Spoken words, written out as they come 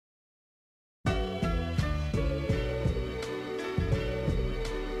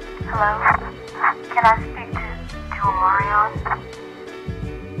Hello? Can I speak to Omarion?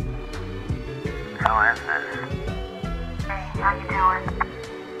 Who is this? Hey, how you doing?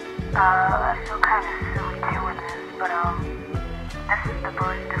 I feel kind of silly doing this, but this is the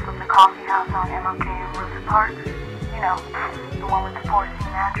barista from the coffee house on MLK and Rosa Parks. You know, the one with the Porcine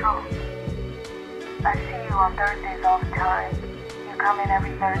Natural. I see you on Thursdays all the time. You come in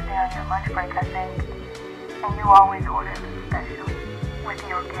every Thursday on your lunch break, I think. And you always order the special with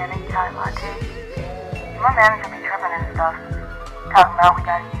the organic Thai latte. My manager be tripping and stuff, talking about we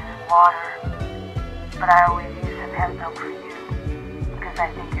gotta use water. But I always use some hemp milk for you, because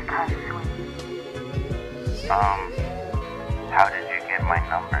I think you're kind of sweet. How did you get my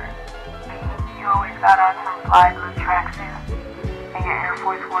number? You always got on some fly blue tracksuit, and your Air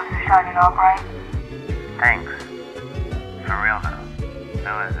Force Ones are shining all bright. Thanks. For real though.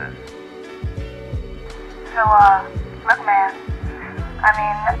 Who is this? So, look man, I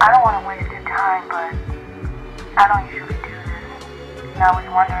mean, I don't want to waste your time, but I don't usually do this. And I was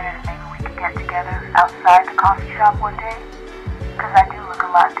wondering if maybe we could get together outside the coffee shop one day, because I do look a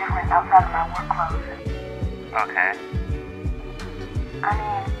lot different outside of my work clothes. Okay. I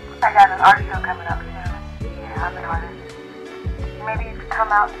mean, I got an art show coming up soon. Yeah, I'm an artist. Maybe you could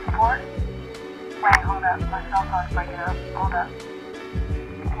come out and support? Wait, hold up. My cell phone's breaking up. Hold up.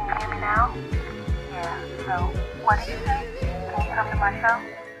 Can you hear me now? Yeah, so, what did you say? Can you come to my show? Who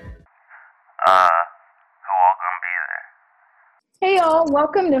all gonna be there? Hey y'all,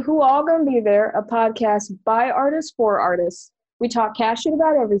 welcome to Who All Gonna Be There, a podcast by artists for artists. We talk cash shit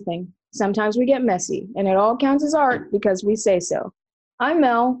about everything. Sometimes we get messy, and it all counts as art because we say so. I'm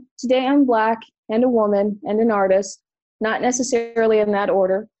Mel. Today I'm Black and a woman and an artist, not necessarily in that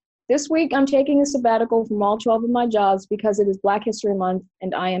order. This week I'm taking a sabbatical from all 12 of my jobs because it is Black History Month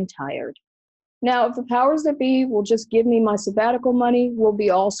and I am tired. Now, if the powers that be will just give me my sabbatical money, we'll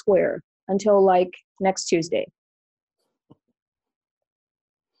be all square until like next Tuesday.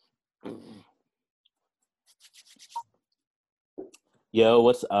 Yo,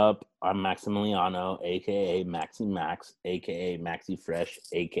 what's up? I'm Maximiliano, aka Maxi Max, aka Maxi Fresh,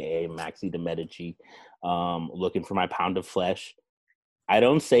 aka Maxi de Medici. Looking for my pound of flesh. I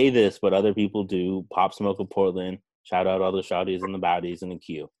don't say this, but other people do. Pop Smoke of Portland. Shout out all the shawties and the bowdies in the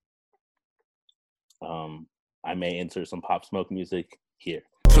queue. I may insert some Pop Smoke music here.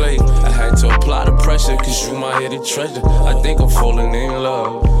 I had to apply the pressure, cause you my hidden treasure. I think I'm falling in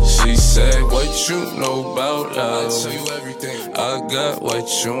love. She said, what you know about love? I tell you everything. I got what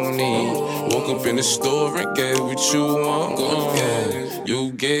you need. Woke up in the store and get what you want. Yeah,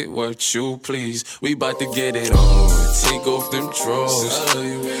 you get what you please. We bout to get it on. Take off them drawers.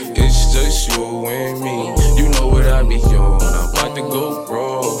 It's just you and me. You know what I be on. I'm about to go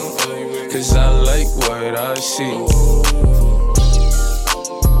raw, cause I like what I see.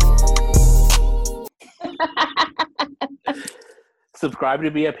 Subscribe to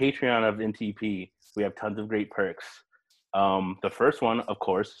be a Patreon of NTP. We have tons of great perks. The first one, of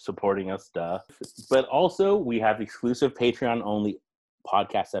course, supporting us, duh. But also, we have exclusive Patreon-only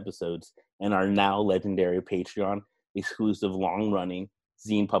podcast episodes and our now legendary Patreon exclusive long-running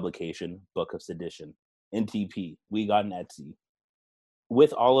zine publication, Book of Sedition. NTP, we got an Etsy.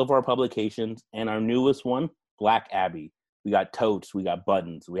 With all of our publications and our newest one, Black Abbey. We got totes, we got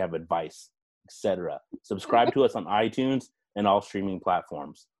buttons, we have advice, etc. Subscribe to us on iTunes and all streaming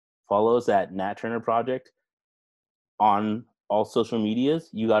platforms. Follow us at Nat Turner Project on all social medias.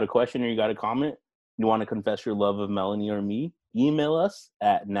 You got a question or you got a comment? You want to confess your love of Melanie or me? Email us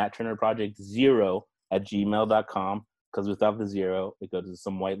at natturnerproject0@gmail.com, because without the zero, it goes to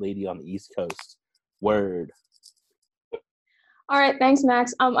some white lady on the East Coast. Word. All right, thanks,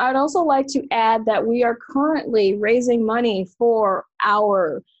 Max. I'd also like to add that we are currently raising money for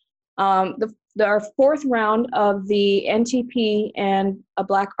our our fourth round of the NTP and a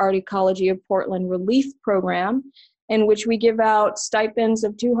Black Art Ecology of Portland Relief Program, in which we give out stipends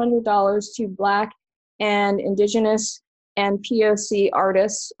of $200 to Black and Indigenous and POC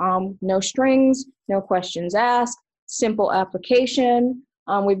artists. No strings, no questions asked, simple application.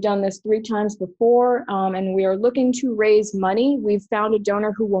 We've done this 3 times before, and we are looking to raise money. We've found a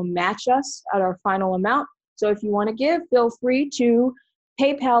donor who will match us at our final amount. So if you want to give, feel free to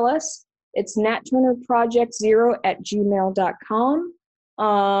PayPal us. It's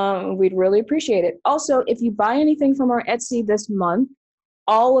natturnerproject0@gmail.com. We'd really appreciate it. Also, if you buy anything from our Etsy this month,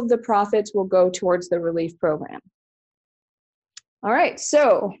 all of the profits will go towards the relief program. All right,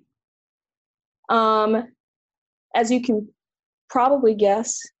 so as you can probably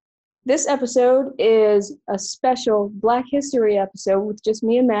guess, this episode is a special Black History episode with just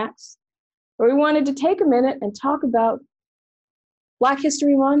me and Max, where we wanted to take a minute and talk about Black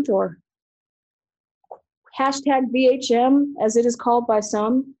History Month, or hashtag BHM, as it is called by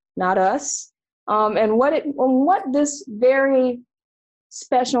some, not us, and what this very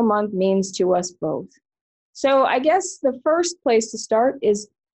special month means to us both. So I guess the first place to start is,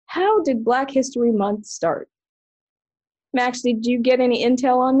 how did Black History Month start? Max, did you get any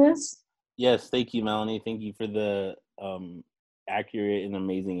intel on this? Yes, thank you, Melanie. Thank you for the accurate and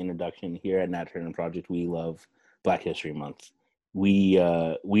amazing introduction. Here at Nat Turner Project, we love Black History Month. We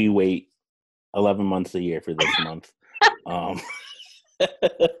wait 11 months a year for this month.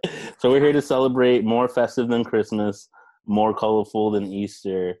 So we're here to celebrate more festive than Christmas, more colorful than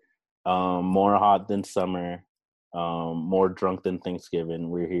Easter, more hot than summer, more drunk than Thanksgiving.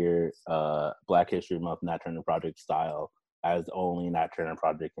 We're here, Black History Month, Nat Turner Project style, as only Nat Turner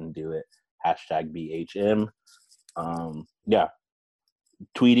Project can do it. Hashtag BHM. Yeah,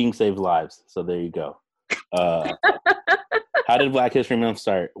 tweeting saves lives. So there you go. How did Black History Month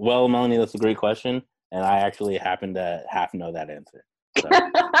start? Well, Melanie, that's a great question, and I actually happen to half know that answer. So.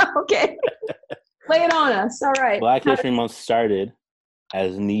 Okay, lay it on us. All right. Black History Month started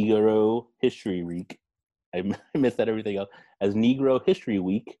as Negro History Week. I missed that everything else. As Negro History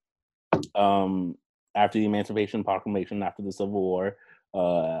Week, after the Emancipation Proclamation, after the Civil War,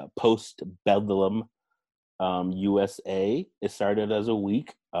 post-Bedlam USA. It started as a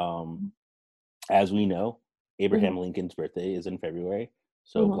week. As we know, Abraham Lincoln's birthday is in February.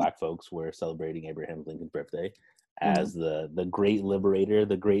 So Black folks were celebrating Abraham Lincoln's birthday as the great liberator,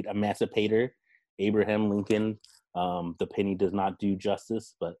 the great emancipator, Abraham Lincoln. The penny does not do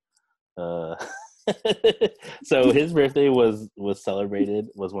justice, but so his birthday was celebrated,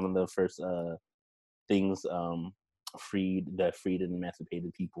 was one of the first things freed and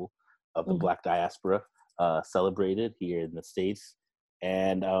emancipated people of the Black diaspora celebrated here in the States.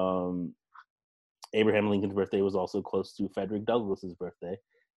 And Abraham Lincoln's birthday was also close to Frederick Douglass's birthday.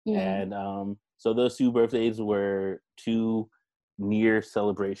 And so those two birthdays were two near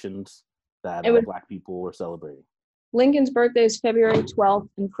celebrations that Black people were celebrating. Lincoln's birthday is February 12th,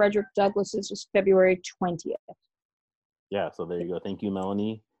 and Frederick Douglass's was February 20th. Yeah, so there you go. Thank you,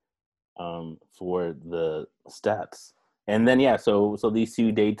 Melanie, for the stats. And then, yeah, so these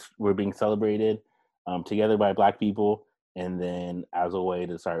two dates were being celebrated together by Black people, and then as a way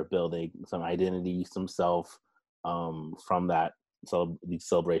to start building some identity, some self, from that. So these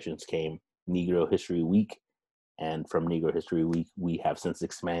celebrations came Negro History Week, and from Negro History Week, we have since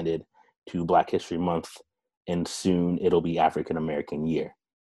expanded to Black History Month, and soon it'll be African American Year.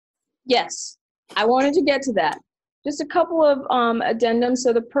 Yes, I wanted to get to that. Just a couple of addendums.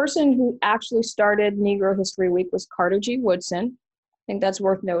 So the person who actually started Negro History Week was Carter G. Woodson. I think that's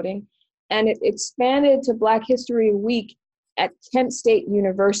worth noting. And it expanded to Black History Week at Kent State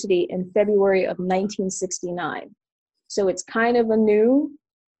University in February of 1969. So it's kind of a new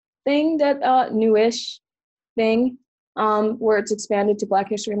thing, that newish thing, where it's expanded to Black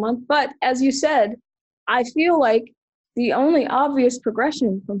History Month. But as you said, I feel like the only obvious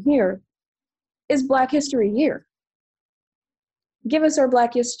progression from here is Black History Year. Give us our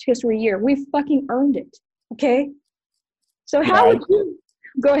Black History Year. We fucking earned it, okay? So how would you...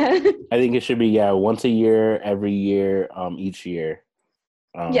 Go ahead. I think it should be, once a year, every year, each year.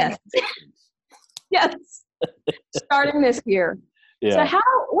 Yes. Yes. Starting this year. Yeah. So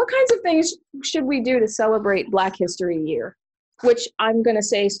what kinds of things should we do to celebrate Black History Year, which I'm going to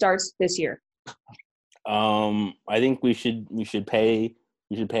say starts this year? I think we should pay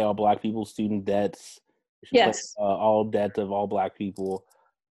all Black people student debts. We should pay, all debts of all Black people.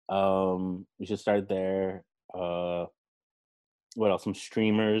 We should start there. What else? Some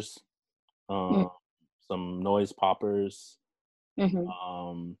streamers, some noise poppers,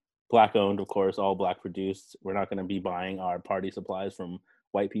 Black owned, of course, all Black produced. We're not going to be buying our party supplies from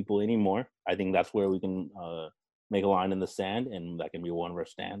white people anymore. I think that's where we can make a line in the sand, and that can be one of our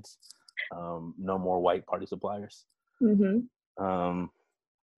stands. No more white party suppliers.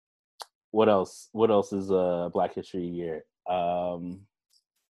 What else? What else is Black History Year?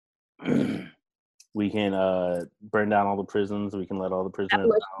 We can burn down all the prisons. We can let all the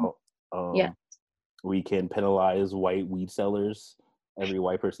prisoners out. We can penalize white weed sellers. Every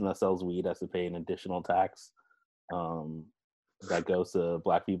white person that sells weed has to pay an additional tax. That goes to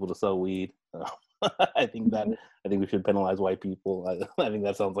Black people to sell weed. I think we should penalize white people. I think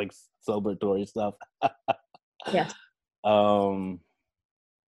that sounds like celebratory stuff. Yes. What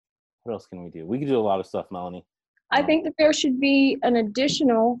else can we do? We can do a lot of stuff, Melanie. I think that there should be an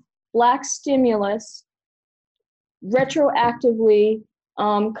additional Black stimulus retroactively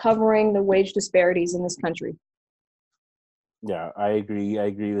covering the wage disparities in this country. Yeah, I agree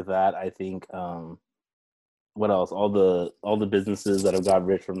with that. I think what else? All the businesses that have got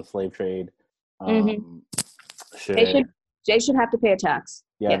rich from the slave trade should They should have to pay a tax.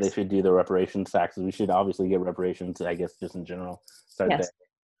 yeah, Yes. they should do the reparations taxes. We should obviously get reparations, I guess, just in general. Start Yes.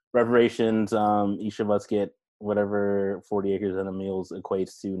 there. Reparations, each of us get whatever 40 acres and a meals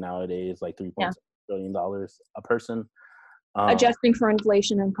equates to nowadays, like $3.6 billion a person. Adjusting for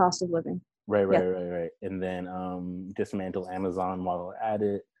inflation and cost of living. Right. And then dismantle Amazon while we're at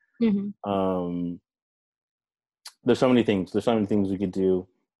it. Mm-hmm. There's so many things. There's so many things we could do.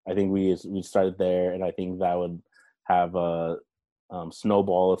 I think we started there, and I think that would have a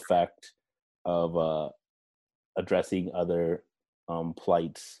snowball effect of addressing other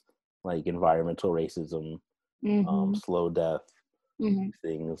plights like environmental racism, slow death,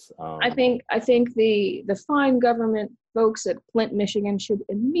 things. I think the fine government folks at Flint, Michigan should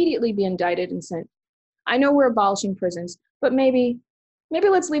immediately be indicted and sent. I know we're abolishing prisons, but maybe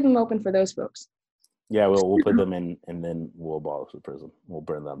let's leave them open for those folks. Yeah, we'll put them in, and then we'll abolish the prison. We'll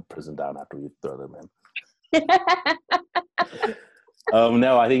burn the prison down after we throw them in.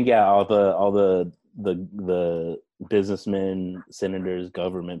 No, I think all the businessmen, senators,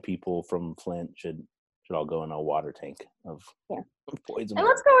 government people from Flint should all go in a water tank of poison. And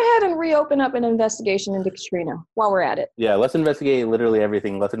let's go ahead and reopen up an investigation into Katrina while we're at it. Yeah, let's investigate literally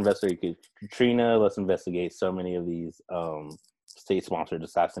everything. Let's investigate Katrina. Let's investigate so many of these state-sponsored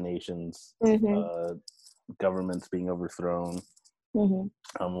assassinations, governments being overthrown.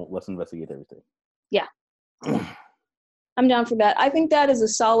 Let's investigate everything. Yeah. I'm down for that. I think that is a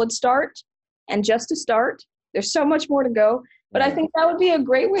solid start, and just a start. There's so much more to go, but I think that would be a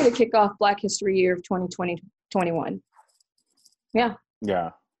great way to kick off Black History Year of 2020-21. Yeah.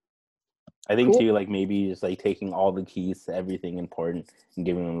 Yeah. I think too, like maybe just like taking all the keys to everything important and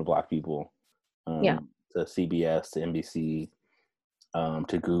giving them to Black people. To CBS, to NBC,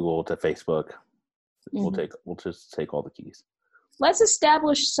 to Google, to Facebook. We'll just take all the keys. Let's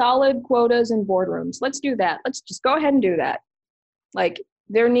establish solid quotas in boardrooms. Let's do that. Let's just go ahead and do that. Like,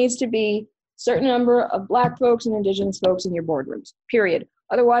 there needs to be a certain number of Black folks and Indigenous folks in your boardrooms, period.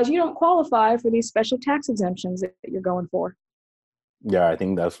 Otherwise, you don't qualify for these special tax exemptions that you're going for. Yeah, I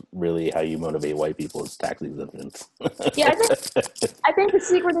think that's really how you motivate white people is tax exemptions. Yeah, I think the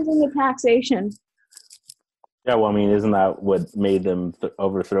secret is in the taxation. Yeah, well, I mean, isn't that what made them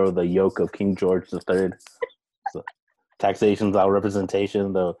overthrow the yoke of King George III? So, taxation's our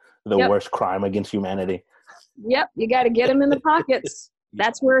representation, the worst crime against humanity. Yep, you got to get them in the pockets.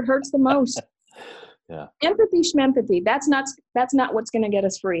 That's where it hurts the most. Yeah. Empathy schmempathy. That's not what's going to get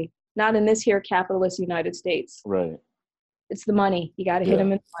us free. Not in this here capitalist United States. Right. It's the money. You got to hit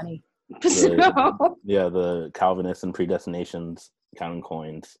them in the money. The Calvinists and predestinations counting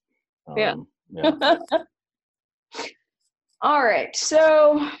coins. Yeah. All right.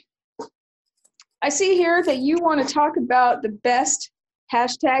 So I see here that you want to talk about the best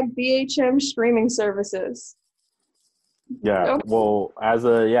 #BHM streaming services. Yeah. Okay. Well, as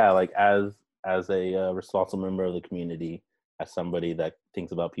a responsible member of the community, as somebody that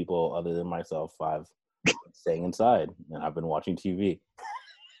thinks about people other than myself, I've been staying inside and I've been watching TV.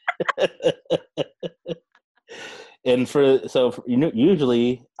 And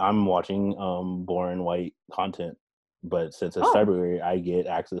usually I'm watching boring white content, but since it's February, I get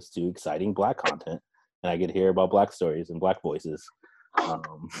access to exciting Black content, and I get to hear about Black stories and Black voices.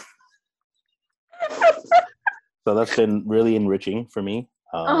 So that's been really enriching for me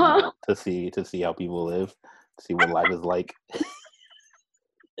to see how people live, to see what life is like.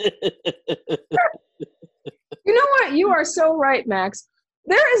 You know what? You are so right, Max.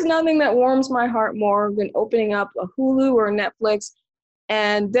 There is nothing that warms my heart more than opening up a Hulu or Netflix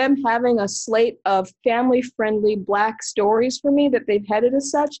and them having a slate of family-friendly Black stories for me that they've headed as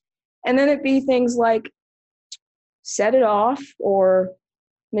such. And then it be things like Set It Off or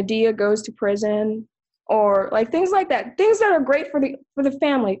Medea Goes to Prison or like things like that. Things that are great for the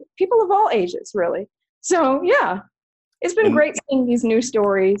family, people of all ages, really. So, yeah, it's been great seeing these new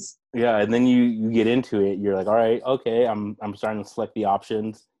stories. Yeah, and then you get into it. You're like, all right, okay, I'm starting to select the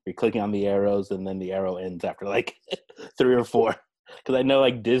options. You're clicking on the arrows, and then the arrow ends after like 3 or 4. Because I know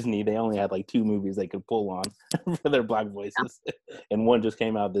like Disney, they only had like 2 movies they could pull on for their Black voices, and one just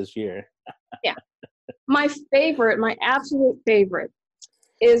came out this year. Yeah, my absolute favorite,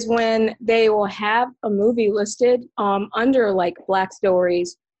 is when they will have a movie listed under like Black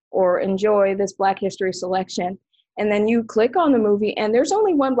stories or enjoy this Black history selection. And then you click on the movie and there's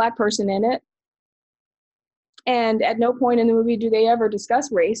only one Black person in it. And at no point in the movie do they ever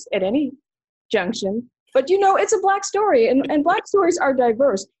discuss race at any junction. But it's a Black story and Black stories are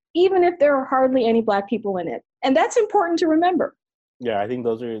diverse, even if there are hardly any Black people in it. And that's important to remember. Yeah, I think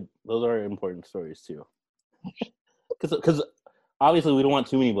those are important stories too. Because obviously we don't want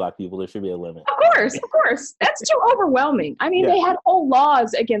too many black people. There should be a limit. Of course. That's too overwhelming. I mean, Yeah. they had whole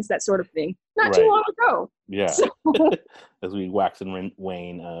laws against that sort of thing not too Right. long ago. Yeah. So, As we wax and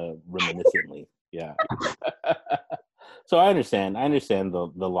wane reminiscently. Yeah. So I understand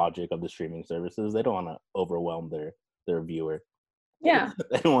the logic of the streaming services. They don't want to overwhelm their viewer. yeah,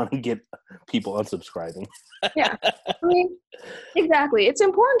 They don't want to get people unsubscribing. yeah. I mean, exactly. It's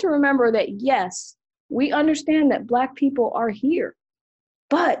important to remember that, yes, we understand that Black people are here,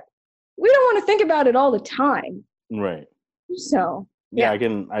 but we don't want to think about it all the time. Right. So, Yeah,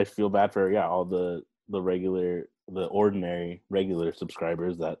 I feel bad for all the ordinary regular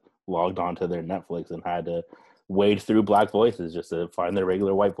subscribers that logged onto their Netflix and had to wade through Black voices just to find their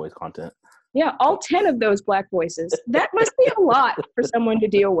regular white voice content. yeah, all 10 of those Black voices. That must be a lot for someone to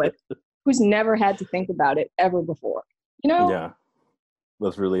deal with who's never had to think about it ever before. You know? Yeah.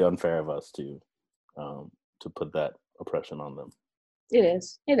 That's really unfair of us to put that oppression on them. It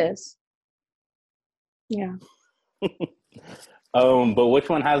is. Yeah. But which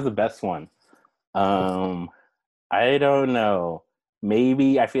one has the best one? I don't know.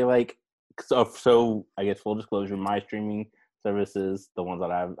 Maybe I feel like so I guess full disclosure, my streaming services, the ones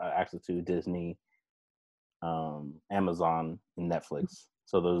that I have access to, Disney, Amazon, and Netflix.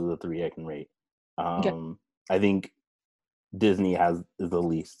 So those are the three I can rate. I think Disney is the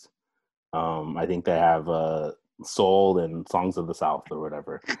least. I think they have Soul and Songs of the South or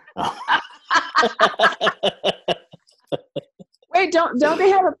whatever. Wait, don't they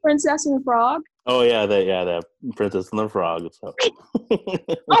have a Princess and a Frog? Oh yeah, they have Princess and the Frog. So.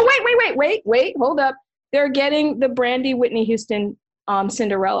 Oh wait, hold up. They're getting the Brandy Whitney Houston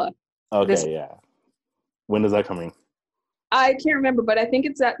Cinderella. Okay, yeah. When is that coming? I can't remember, but I think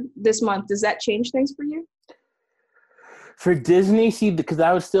it's this month. Does that change things for you? For Disney, see, because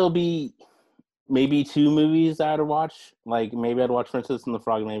that would still be maybe 2 movies I'd watch. Like maybe I'd watch Princess and the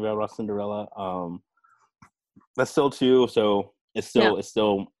Frog, maybe I'd watch Cinderella. That's still 2, so it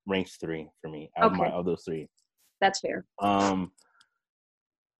still ranks 3 for me out of those 3. That's fair. I'm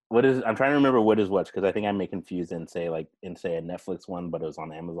trying to remember what is which, because I think I may confuse and say a Netflix one, but it was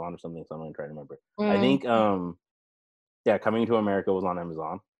on Amazon or something. So I'm gonna try to remember. I think Coming to America was on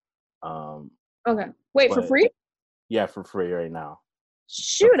Amazon. Okay. Wait, for free? Yeah, for free right now.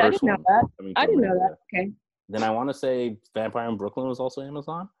 Shoot, I didn't know that. I didn't know that. Okay. Then I want to say Vampire in Brooklyn was also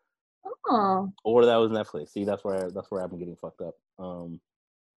Amazon. Oh. Or that was Netflix. See, that's where I've been getting fucked up.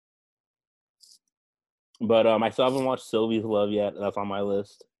 But I still haven't watched Sylvie's Love yet. That's on my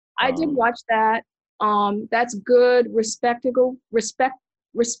list. I did watch that. That's good, respectable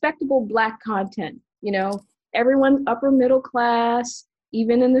Black content. You know, everyone's upper middle class,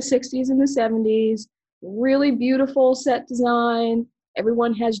 even in the 60s and the 70s. Really beautiful set design.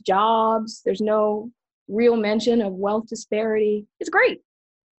 Everyone has jobs. There's no real mention of wealth disparity. It's great.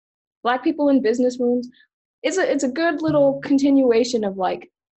 Black people in business rooms. It's a good little continuation of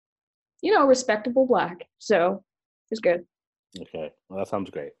respectable Black. So it's good. Okay, well that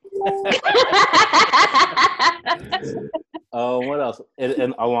sounds great. What else?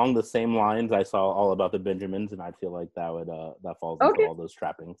 And along the same lines, I saw All About the Benjamins, and I feel like that falls into all those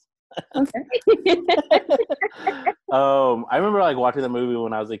trappings. Okay. I remember watching the movie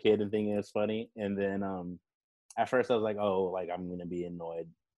when I was a kid and thinking it was funny, and then at first I was like, oh, I'm gonna be annoyed.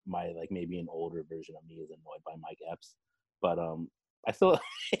 Maybe an older version of me is annoyed by Mike Epps, but I still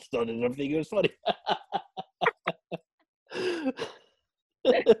didn't think it was funny.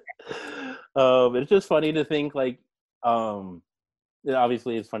 It's just funny to think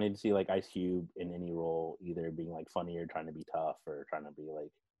obviously it's funny to see Ice Cube in any role either being funny or trying to be tough or trying to be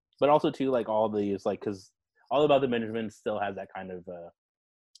but also too all these because All About the Benjamins still has that kind of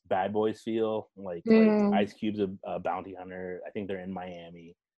Bad Boys feel like Ice Cube's a bounty hunter. I think they're in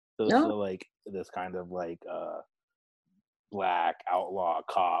Miami, so it's still this kind of Black outlaw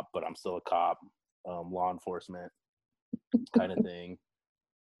cop, but I'm still a cop, law enforcement kind of thing.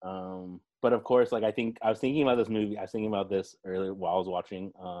 But of course, I think I was thinking about this movie. I was thinking about this earlier while I was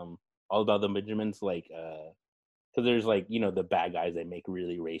watching All About the Benjamins, because there's the bad guys that make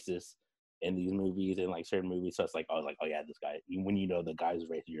really racist in these movies and certain movies. So it's oh yeah, this guy. When the guy's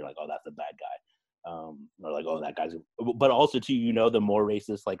racist, you're oh, that's a bad guy. Or oh, that guy's. But also too, the more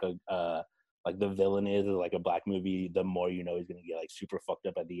racist the villain is a Black movie, the more he's gonna get super fucked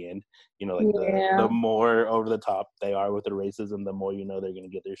up at the end. The more over the top they are with the racism, the more they're gonna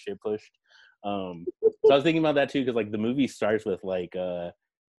get their shit pushed. So I was thinking about that too, because the movie starts with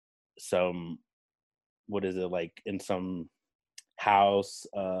some, what is it, in some house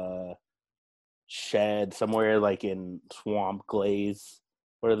shed somewhere in Swamp Glaze,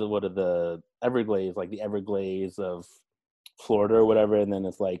 what are the Everglades, like the Everglades of Florida or whatever, and then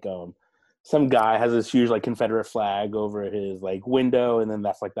it's like some guy has this huge like Confederate flag over his like window, and then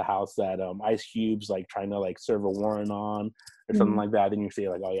that's like the house that Ice Cube's like trying to like serve a warrant on or something like that. Then you say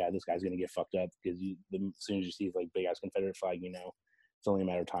like, oh yeah, this guy's gonna get fucked up because as soon as you see like big ass Confederate flag, you know it's only a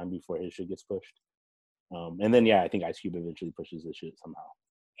matter of time before his shit gets pushed. And then yeah, I think Ice Cube eventually pushes this shit somehow.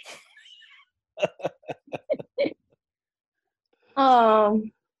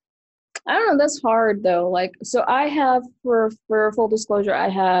 I don't know. That's hard though. Like, so I have, for full disclosure, I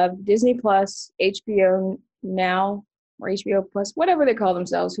have Disney Plus, HBO Now, or HBO Plus, whatever they call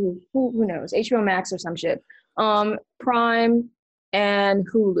themselves. Who knows? HBO Max or some shit. Prime and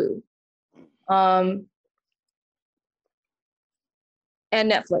Hulu. And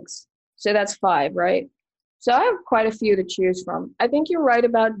Netflix. So that's 5, right? So I have quite a few to choose from. I think you're right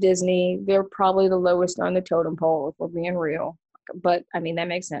about Disney. They're probably the lowest on the totem pole, if we're being real. But I mean, that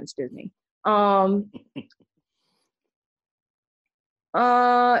makes sense, Disney. HBO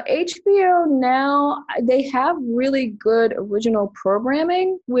Now, they have really good original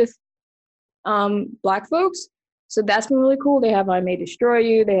programming with Black folks. So that's been really cool. They have I May Destroy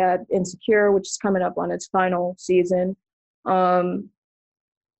You. They had Insecure, which is coming up on its final season.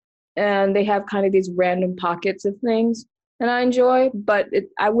 And they have kind of these random pockets of things that I enjoy, but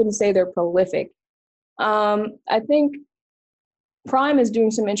I wouldn't say they're prolific. I think Prime is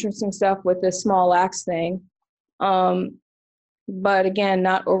doing some interesting stuff with this Small Axe thing. But again,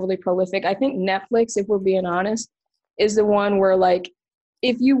 not overly prolific. I think Netflix, if we're being honest, is the one where like,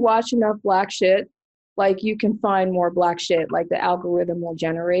 if you watch enough Black shit, like you can find more Black shit, like the algorithm will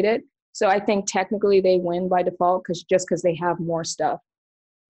generate it. So I think technically they win by default because they have more stuff.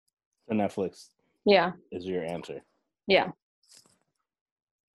 So Netflix. Yeah. Is your answer. Yeah.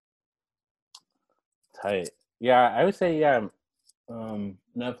 Tight. Yeah, I would say yeah.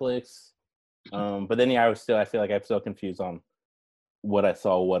 Netflix. But then yeah, I feel like I'm still confused on what I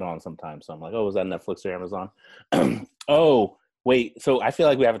saw what on sometimes. So I'm like, oh, was that Netflix or Amazon? Oh, wait. So I feel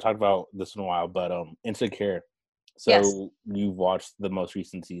like we haven't talked about this in a while, but Insecure. So yes. You've watched the most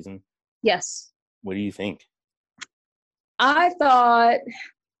recent season? Yes. What do you think? I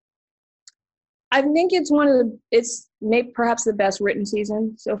think it's perhaps the best written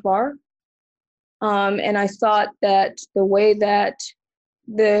season so far. And I thought that the way that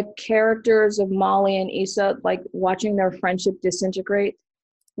the characters of Molly and Issa, like watching their friendship disintegrate,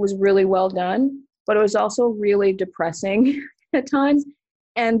 was really well done, but it was also really depressing at times.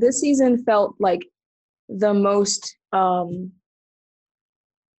 And this season felt like the most, the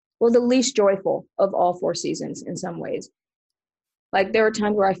least joyful of all 4 seasons in some ways. Like there were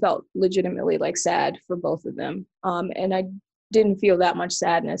times where I felt legitimately like sad for both of them. And I didn't feel that much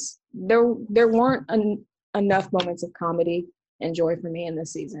sadness. There weren't enough moments of comedy and joy for me in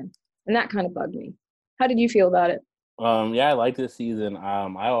this season. And that kind of bugged me. How did you feel about it? Yeah, I liked this season.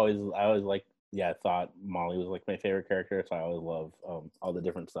 I always like, I thought Molly was like my favorite character. So I always love all the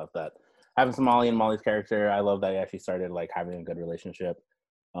different stuff that happens to Molly and Molly's character. I love that he actually started like having a good relationship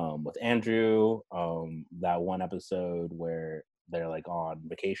with Andrew. That one episode where they're like on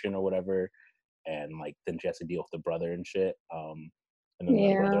vacation or whatever, and like then she has to deal with the brother and shit. And then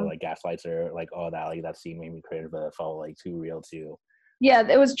the brother like gaslights her, like, oh, that scene made me cringe, but it felt like too real too. Yeah,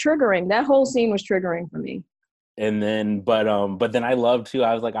 it was triggering. That whole scene was triggering for me. And then, but then I love too.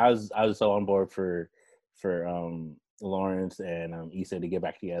 I was so on board for Lawrence and Issa to get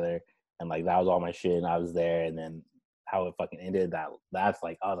back together, and like that was all my shit, and I was there. And then how it fucking ended, that's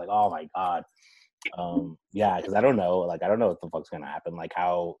like I was like, oh my god. Yeah, because I don't know what the fuck's gonna happen. Like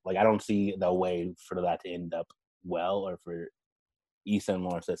how, like I don't see the way for that to end up well, or for Issa and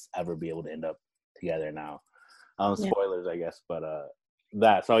Lawrence to ever be able to end up together now. Spoilers, I guess, but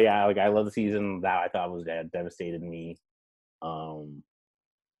that. So yeah, like I love the season. That I thought was devastated me. And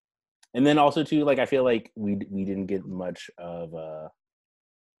then also too, like I feel like we didn't get much of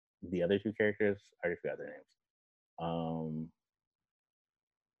the other 2 characters. I already forgot their names.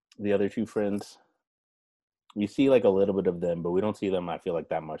 The other 2 friends. We see like a little bit of them, but we don't see them, I feel like,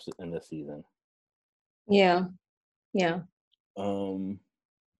 that much in this season. Yeah. But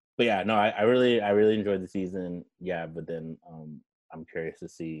yeah, no, I really enjoyed the season. Yeah, but then I'm curious to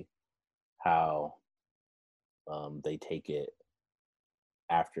see how they take it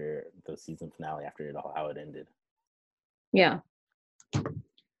after the season finale, after it all, how it ended. Yeah.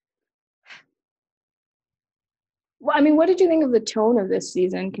 Well, I mean, what did you think of the tone of this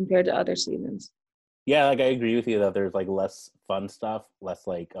season compared to other seasons? Yeah, like I agree with you that there's like less fun stuff, less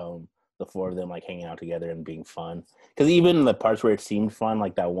like the 4 of them like hanging out together and being fun. Because even the parts where it seemed fun,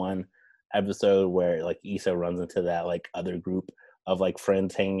 like that one episode where like Issa runs into that like other group of like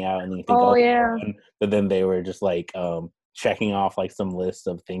friends hanging out, and you think, Oh, oh, yeah. fun. But then they were just like checking off like some list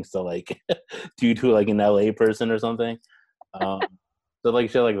of things to like do to like an LA person or something. Um, so like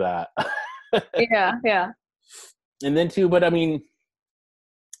shit like that. Yeah, yeah. And then too, but I mean,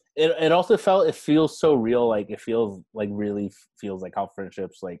 it also it feels so real. Like it feels like really feels like how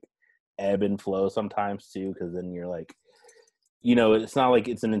friendships like ebb and flow sometimes too, because then you're like, it's not like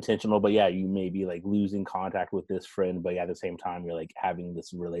it's an intentional, but yeah, you may be like losing contact with this friend, but yeah, at the same time you're like having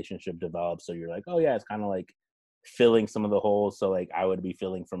this relationship develop, so you're like, oh yeah, it's kind of like filling some of the holes. So like I would be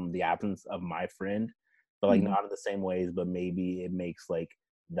filling from the absence of my friend, but like not in the same ways, but maybe it makes like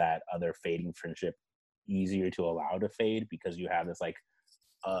that other fading friendship easier to allow to fade because you have this like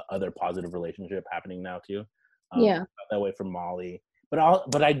other positive relationship happening now too. Yeah. Felt that way from Molly, but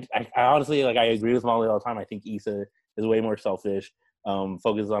I honestly, like, I agree with Molly all the time. I think Issa is way more selfish,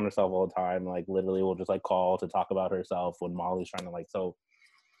 focuses on herself all the time, like literally will just like call to talk about herself when Molly's trying to like, so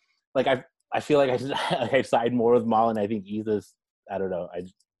like I feel like I side more with Molly, and I think Issa's, I don't know,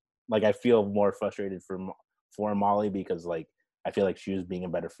 I feel more frustrated for Molly because like I feel like she was being a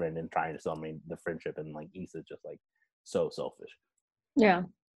better friend and trying to sell me the friendship, and like Issa's just like so selfish. Yeah.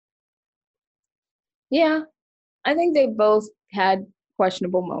 Yeah. I think they both had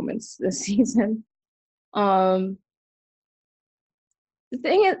questionable moments this season. The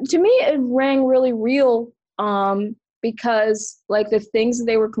thing is, to me, it rang really real because like the things that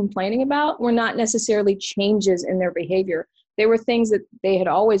they were complaining about were not necessarily changes in their behavior. They were things that they had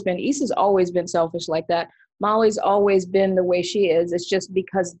always been. Issa's always been selfish like that. Molly's always been the way she is. It's just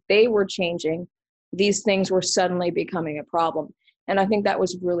because they were changing, these things were suddenly becoming a problem. And I think that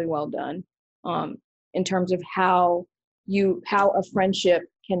was really well done in terms of how a friendship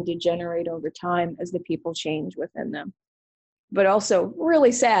can degenerate over time as the people change within them. But also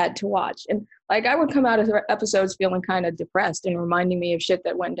really sad to watch. And like I would come out of episodes feeling kind of depressed and reminding me of shit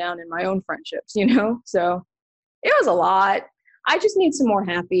that went down in my own friendships, So it was a lot. I just need some more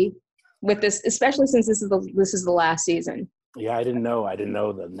happy with this, especially since this is the last season. Yeah, I didn't know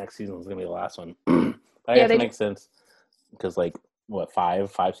the next season was gonna be the last one. I Yeah, guess it makes sense because like what, five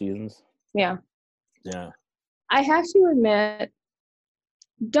seasons? Yeah. Yeah. I have to admit,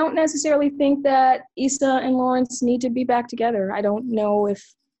 don't necessarily think that Issa and Lawrence need to be back together. I don't know if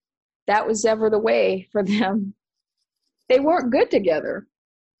that was ever the way for them. They weren't good together.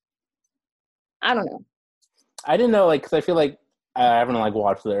 I don't know. I didn't know, like, because I feel like I haven't like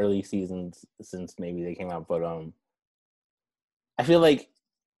watched the early seasons since maybe they came out, but I feel like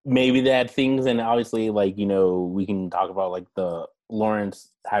maybe they had things, and obviously, like, we can talk about like the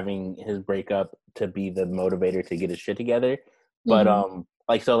Lawrence having his breakup to be the motivator to get his shit together, but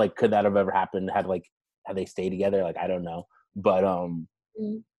like, so like, could that have ever happened had they stayed together? Like, I don't know, but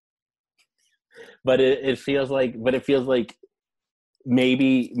but it feels like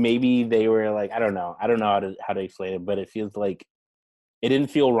maybe they were like, I don't know how to explain it, but it feels like it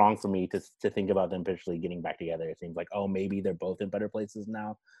didn't feel wrong for me to think about them potentially getting back together. It seems like, oh, maybe they're both in better places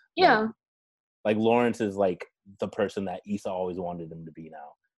now. Yeah. Like Lawrence is like the person that Issa always wanted him to be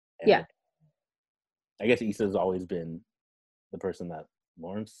now. And yeah. I guess Issa's always been the person that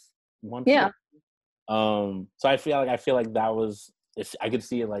Lawrence wants. Yeah. So I feel like that was, if I could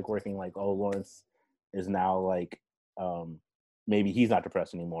see it like working, like, oh, Lawrence is now like maybe he's not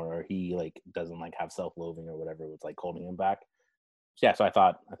depressed anymore, or he like doesn't like have self-loathing or whatever was like holding him back. So, yeah, so I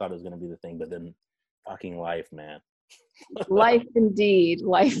thought it was gonna be the thing, but then fucking life, man. Life indeed.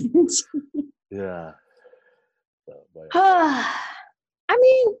 Yeah. So, I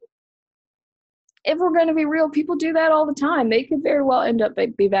mean, if we're going to be real, people do that all the time. They could very well end up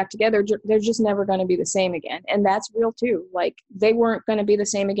be back together. They're just never going to be the same again. And that's real too. Like, they weren't going to be the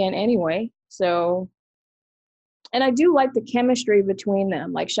same again anyway. So, and I do like the chemistry between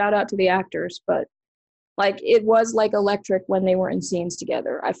them. Like, shout out to the actors, but like, it was like electric when they were in scenes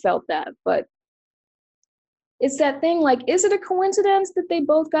together. I felt that, but it's that thing, like, is it a coincidence that they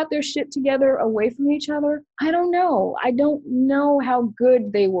both got their shit together away from each other? I don't know. I don't know how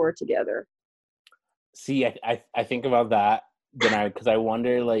good they were together. See, I think about that, then because I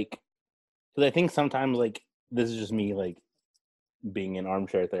wonder, like, because I think sometimes, like, this is just me, like, being an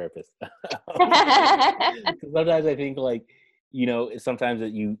armchair therapist. Sometimes I think, like, sometimes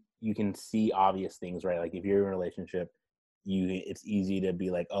that you can see obvious things, right? Like, if you're in a relationship, it's easy to be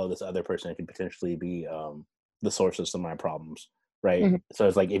like, oh, this other person could potentially be the source of some of my problems, right? Mm-hmm. So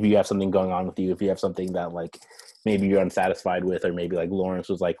it's like, if you have something going on with you, if you have something that like maybe you're unsatisfied with, or maybe like Lawrence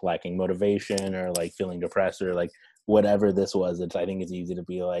was like lacking motivation, or like feeling depressed, or like whatever this was, I think it's easy to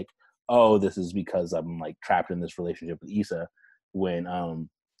be like, oh, this is because I'm like trapped in this relationship with Issa, when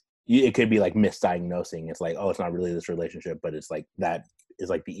it could be like misdiagnosing. It's like, oh, it's not really this relationship, but it's like that is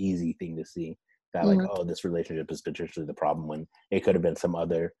like the easy thing to see that like, oh, this relationship is potentially the problem when it could have been some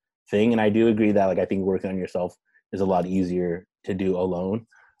other thing. And I do agree that like I think working on yourself is a lot easier to do alone.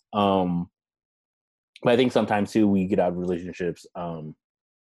 But I think sometimes too we get out of relationships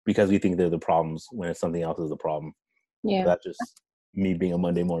because we think they're the problems when it's something else is the problem. Yeah. So that's just me being a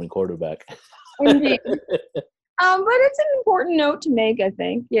Monday morning quarterback. Indeed. But it's an important note to make, I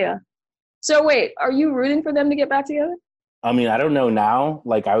think. Yeah. So wait, are you rooting for them to get back together? I mean, I don't know now.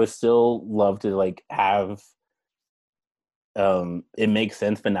 Like, I would still love to like have. It makes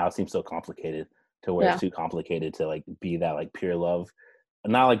sense, but now it seems so complicated to where it's too complicated to like be that like pure love.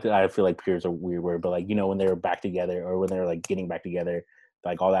 Not like that. I feel like pure is a weird word, but like when they were back together or when they were like getting back together,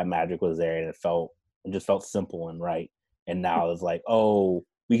 like all that magic was there, and it just felt simple and right. And now it's like, oh,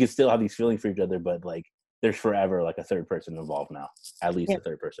 we can still have these feelings for each other, but like there's forever like a third person involved now. At least a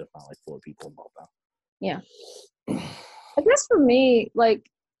third person, not like 4 people involved now. Yeah. I guess for me, like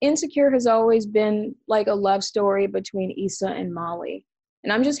Insecure has always been like a love story between Issa and Molly.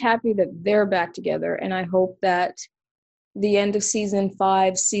 And I'm just happy that they're back together. And I hope that the end of season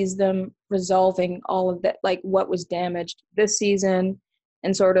 5 sees them resolving all of that, like what was damaged this season,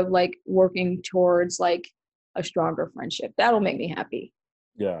 and sort of like working towards like a stronger friendship. That'll make me happy.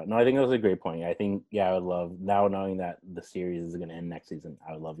 Yeah, no, I think that was a great point. I think, I would love, now knowing that the series is going to end next season,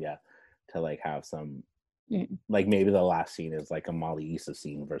 I would love, to like have some, like maybe the last scene is like a Molly Issa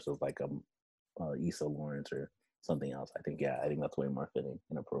scene versus like a Issa Lawrence or something else. I think that's way more fitting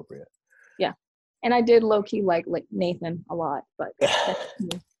and appropriate. Yeah. And I did low key like Nathan a lot, but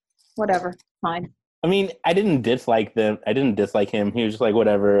whatever, fine. I mean, I didn't dislike him. He was just like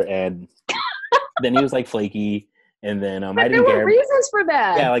whatever, and then he was like flaky, and then I didn't care. There were reasons for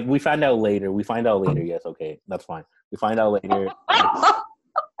that. Yeah, like we find out later. Yes, okay, that's fine. We find out later.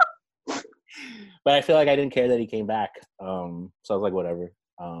 But I feel like I didn't care that he came back. So I was like, whatever.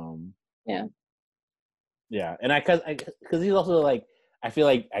 Yeah. Yeah, and because he's also like, I feel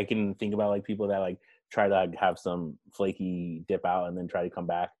like I can think about like people that like try to like, have some flaky dip out and then try to come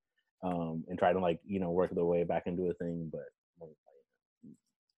back, and try to like work their way back into a thing. But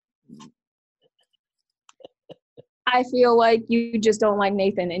I feel like you just don't like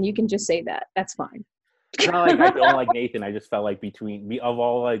Nathan, and you can just say that. That's fine. It's not like I don't like Nathan. I just felt like of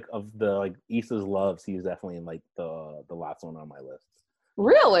all like of the like Issa's loves, he's definitely in like the last one on my list.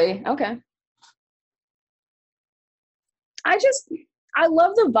 Really? Okay. I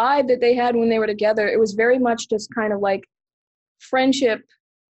love the vibe that they had when they were together. It was very much just kind of like friendship,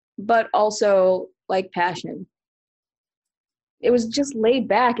 but also like passion. It was just laid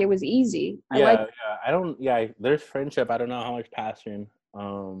back. It was easy. There's friendship. I don't know how much passion.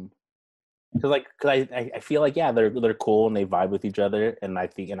 Because I feel like they're cool and they vibe with each other, and I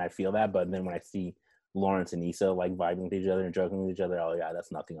feel that. But then when I see Lawrence and Issa like vibing with each other and joking with each other, oh yeah,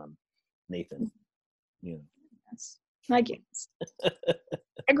 that's nothing on Nathan. Yes, I guess.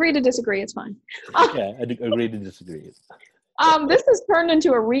 Agree to disagree. It's fine. Yeah, I agree to disagree. This has turned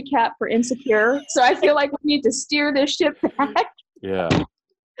into a recap for Insecure, so I feel like we need to steer this ship back. Yeah.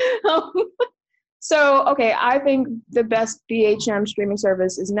 So, okay, I think the best BHM streaming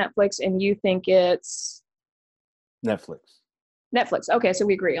service is Netflix, and you think it's? Netflix. Okay, so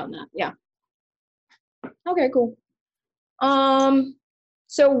we agree on that. Yeah. Okay, cool.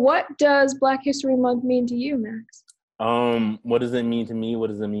 So what does Black History Month mean to you, Max? What does it mean to me?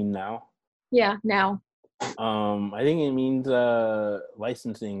 What does it mean now? Yeah, now. I think it means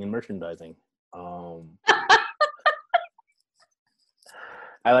licensing and merchandising.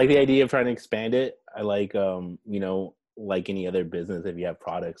 I like the idea of trying to expand it. I like, like any other business, if you have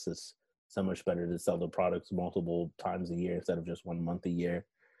products, it's so much better to sell the products multiple times a year instead of just 1 month a year.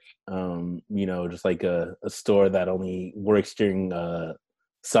 Just like a store that only works during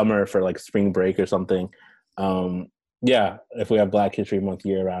summer for like spring break or something. If we have Black History Month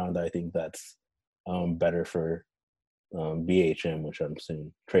year round, I think that's better for BHM, which I'm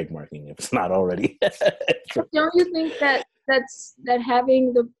soon trademarking if it's not already. Don't you think that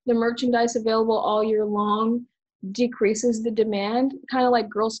having the merchandise available all year long decreases the demand? Kind of like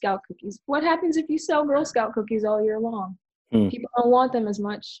Girl Scout cookies. What happens if you sell Girl Scout cookies all year long? People don't want them as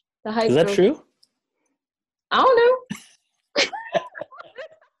much. The hype. Is that true? I don't know.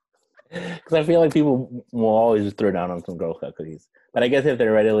 Because I feel like people will always just throw down on some Girl Scout cookies. But I guess if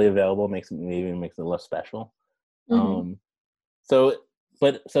they're readily available, makes it less special. Mm-hmm. So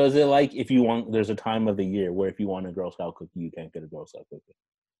is it like if you want, there's a time of the year where if you want a Girl Scout cookie, you can't get a Girl Scout cookie?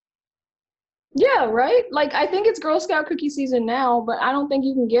 Yeah, right? Like, I think it's Girl Scout cookie season now, but I don't think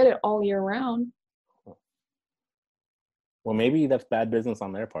you can get it all year round. Well, maybe that's bad business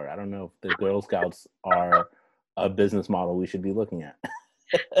on their part. I don't know if the Girl Scouts are a business model we should be looking at.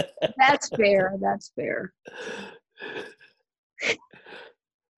 That's fair. That's fair.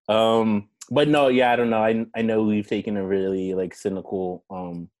 But no, yeah, I don't know. I know we've taken a really like cynical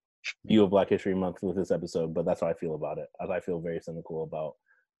view of Black History Month with this episode, but that's how I feel about it. I feel very cynical about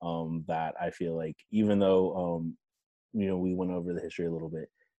that. I feel like even though we went over the history a little bit,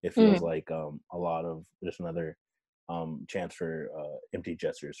 it feels like a lot of just another chance for empty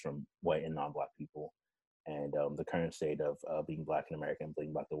gestures from white and non-Black people. And the current state of being Black in America and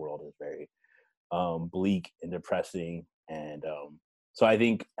being Black in the world is very bleak and depressing. And so I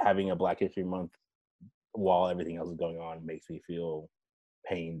think having a Black History Month while everything else is going on makes me feel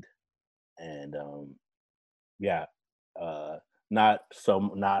pained. And not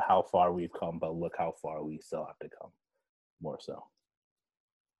how far we've come, but look how far we still have to come. More so.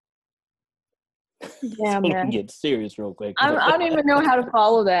 Yeah, so we man. can get serious real quick. I don't even know how to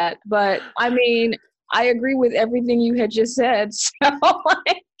follow that, but I mean, I agree with everything you had just said. So,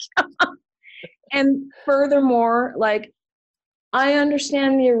 and furthermore, like, I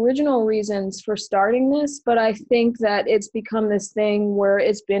understand the original reasons for starting this, but I think that it's become this thing where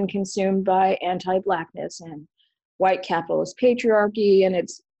it's been consumed by anti-Blackness and white capitalist patriarchy, and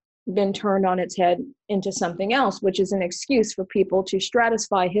it's been turned on its head into something else, which is an excuse for people to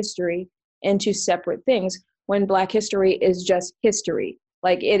stratify history into separate things when Black history is just history.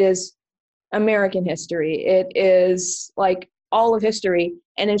 Like, it is American history. It is like all of history,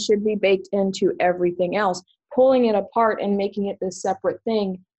 and it should be baked into everything else. Pulling it apart and making it this separate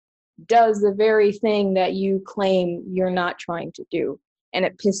thing does the very thing that you claim you're not trying to do. And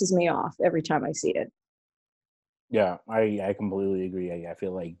it pisses me off every time I see it. Yeah, I completely agree. I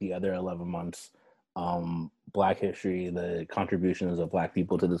feel like the other 11 months, Black history, the contributions of Black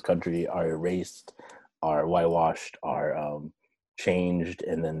people to this country are erased, are whitewashed, are changed,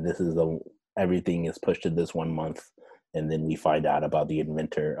 and then everything is pushed to this 1 month, and then we find out about the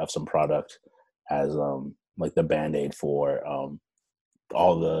inventor of some product as like the Band-Aid for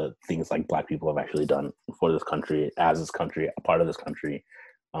all the things like Black people have actually done for this country, as this country, a part of this country.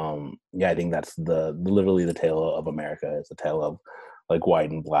 I think that's literally the tale of America. It's a tale of like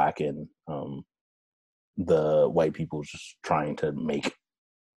white and Black, and the white people just trying to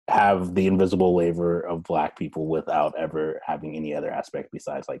have the invisible labor of Black people without ever having any other aspect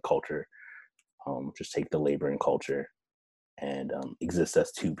besides like culture. Just take the labor and culture and exist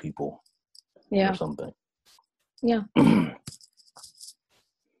as two people, or something. Yeah.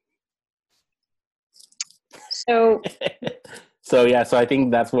 So I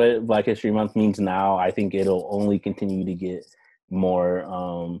think that's what Black History Month means now. I think it'll only continue to get more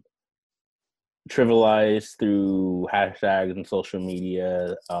trivialized through hashtags and social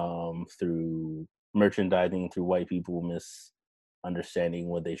media, through merchandising, through white people misunderstanding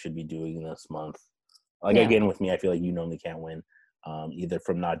what they should be doing this month. Again, with me, I feel like you normally can't win. Either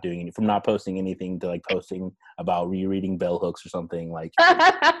from not posting anything to like posting about rereading bell hooks or something, like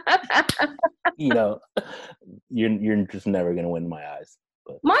you're just never gonna win in my eyes.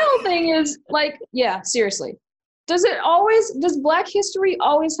 But my whole thing is like, seriously, does Black history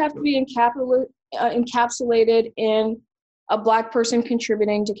always have to be encapsulated in a Black person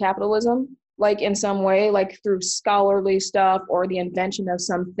contributing to capitalism, like in some way, like through scholarly stuff or the invention of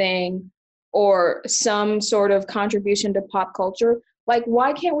something or some sort of contribution to pop culture? Like,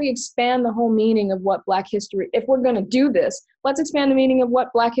 why can't we expand the whole meaning of what Black history, if we're going to do this, let's expand the meaning of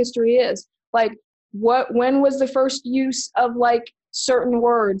what Black history is. Like, when was the first use of like certain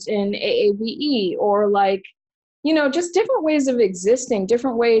words in AAVE, or like, just different ways of existing,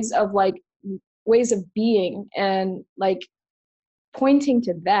 different ways of being, and like pointing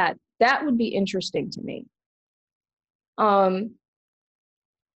to that would be interesting to me.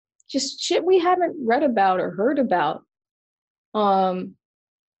 Just shit we haven't read about or heard about. And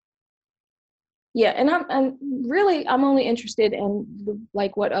I'm only interested in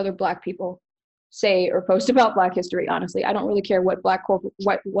what other Black people say or post about Black history. Honestly, I don't really care what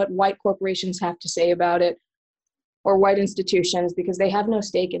what white corporations have to say about it, or white institutions, because they have no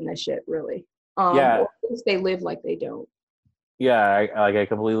stake in this shit, really. Or at least they live like they don't. Yeah, I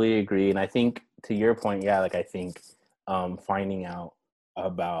completely agree, and I think to your point, I think finding out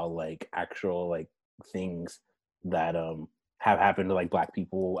about like actual like things that have happened to like Black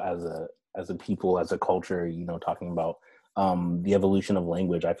people as a people, as a culture, talking about the evolution of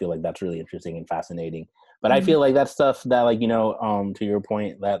language. I feel like that's really interesting and fascinating. But I feel like that's stuff that to your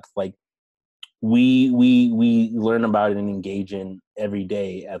point, that's like we learn about it and engage in every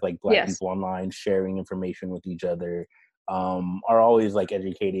day as like Black people online, sharing information with each other, are always like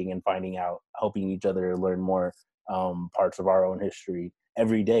educating and finding out, helping each other learn more parts of our own history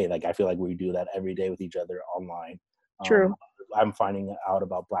every day. Like I feel like we do that every day with each other online. True. I'm finding out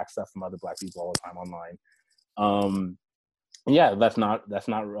about Black stuff from other Black people all the time online. Yeah, that's not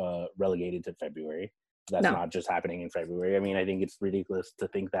relegated to February. That's No. not just happening in February. I mean, I think it's ridiculous to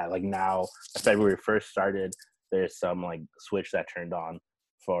think that like now February 1st started, there's some like switch that turned on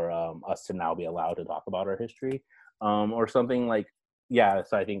for us to now be allowed to talk about our history or something like, yeah.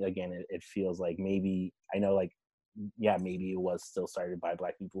 So I think again, it feels like maybe, I know like, yeah, maybe it was still started by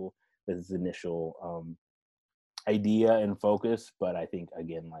Black people, this initial idea and focus. But I think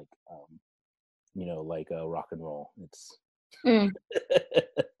again, like, like rock and roll, it's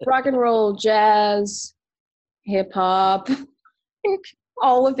rock and roll, jazz, hip hop,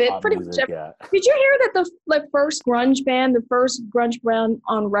 all of it. pop Pretty music, much. yeah. Did you hear that the first grunge band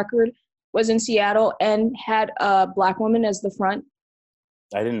on record was in Seattle and had a Black woman as the front?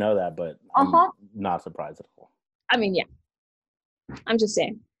 I didn't know that, but I'm not surprised at all. I mean, yeah. I'm just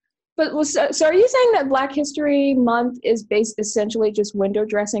saying. But so are you saying that Black History Month is based essentially just window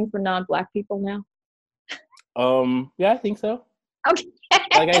dressing for non-Black people now? Yeah, I think so. Okay.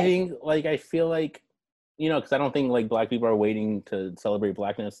 I feel like, because I don't think like Black people are waiting to celebrate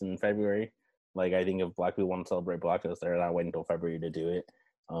Blackness in February. Like I think if Black people want to celebrate Blackness, they're not waiting until February to do it.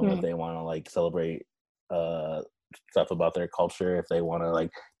 If they want to like celebrate stuff about their culture, if they want to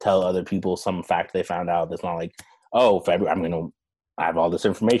like tell other people some fact they found out, that's not like, oh, February, I have all this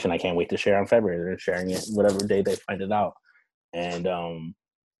information, I can't wait to share on February. They're sharing it whatever day they find it out. And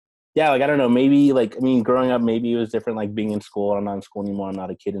yeah, like I don't know, maybe like, I mean, growing up, maybe it was different, like being in school. I'm not in school anymore. I'm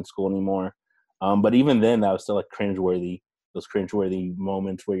not a kid in school anymore. But even then, that was still like cringeworthy. Those cringeworthy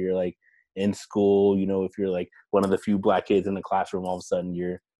moments where you're like in school, if you're like one of the few Black kids in the classroom, all of a sudden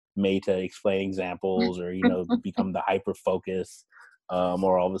you're made to explain examples or, become the hyper focus,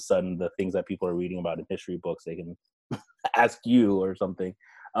 or all of a sudden the things that people are reading about in history books, they can ask you or something.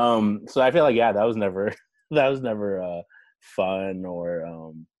 So I feel like, yeah, that was never fun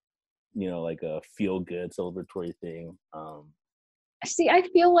or, like a feel good celebratory thing. See, I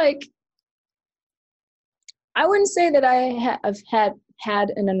feel like I wouldn't say that I have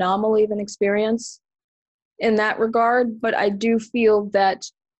had an anomaly of an experience in that regard, but I do feel that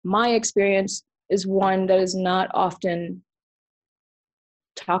my experience is one that is not often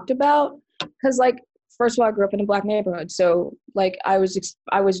talked about. Because, like, first of all, I grew up in a Black neighborhood, so like I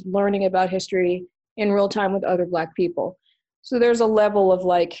was learning about history in real time with other Black people. So there's a level of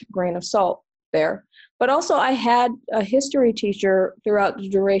like grain of salt there. But also I had a history teacher throughout the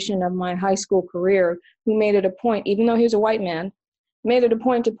duration of my high school career who made it a point, even though he was a white man, made it a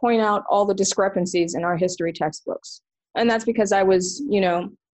point to point out all the discrepancies in our history textbooks. And that's because I was,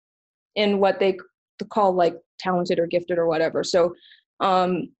 in what they call like talented or gifted or whatever. So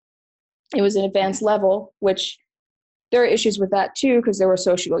it was an advanced level, which there are issues with that too, because there were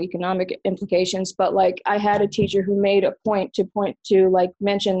socioeconomic implications. But like I had a teacher who made a point to like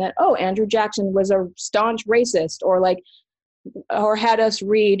mention that, oh, Andrew Jackson was a staunch racist, or had us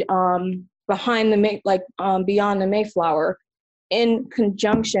read Beyond the Mayflower in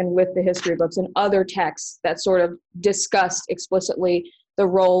conjunction with the history books and other texts that sort of discussed explicitly the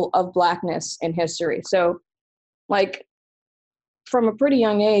role of Blackness in history. So like from a pretty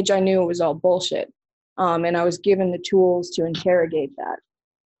young age, I knew it was all bullshit. And I was given the tools to interrogate that,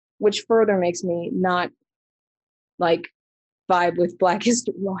 which further makes me not like vibe with Black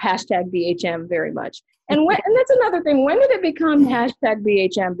History, hashtag BHM very much. And that's another thing. When did it become hashtag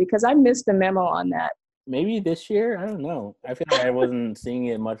BHM? Because I missed the memo on that. Maybe this year. I don't know. I feel like I wasn't seeing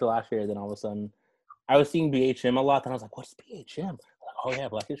it much last year. Then all of a sudden, I was seeing BHM a lot. Then I was like, "What's BHM?" Like, oh yeah,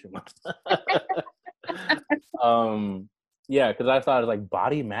 Black History Month. Yeah, because I thought it was like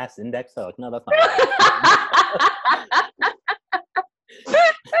body mass index. So like, no, that's not.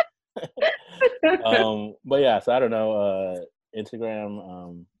 But yeah, so I don't know.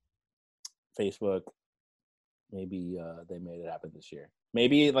 Instagram, Facebook, maybe they made it happen this year.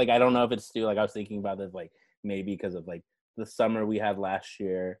 Maybe like I don't know if it's still like I was thinking about this like maybe because of like the summer we had last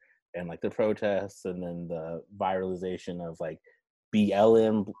year and like the protests and then the viralization of like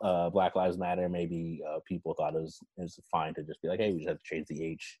BLM, Black Lives Matter. Maybe people thought it was fine to just be like, hey, we just have to change the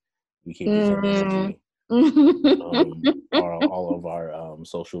H. We keep the same energy. All of our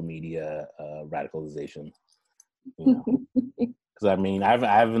social media radicalization. Because I mean, I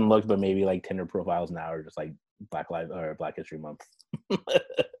haven't looked, but maybe like Tinder profiles now are just like Black Lives or Black History Month.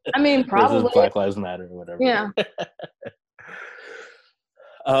 I mean, probably Black Lives Matter or whatever. Yeah.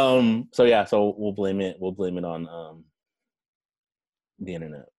 So we'll blame it on the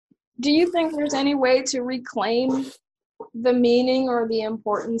internet. Do you think there's any way to reclaim the meaning or the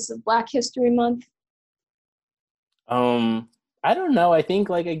importance of Black History Month? I don't know. I think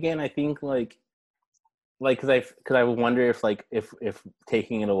like again, I think like because I wonder if like if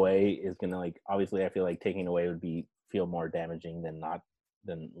taking it away is gonna like obviously I feel like taking it away would be feel more damaging than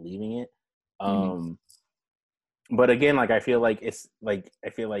leaving it. Mhm. But again, like I feel like it's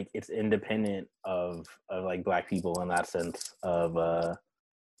independent of like Black people in that sense of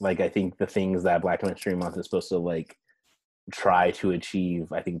like I think the things that Black History Month is supposed to like try to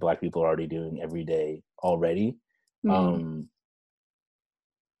achieve, I think Black people are already doing every day already. Mhm.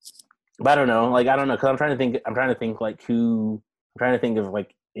 But I don't know, like I don't know, because I'm trying to think like I'm trying to think of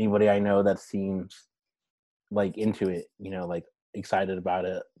like anybody I know that seems like into it, like excited about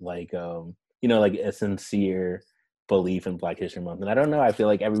it, like like a sincere belief in Black History Month. And I don't know, I feel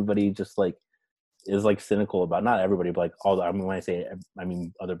like everybody just like is like cynical about, not everybody, but like all the, I mean when I say I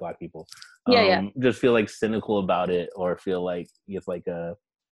mean other Black people, Yeah, yeah. just feel like cynical about it, or feel like it's like a,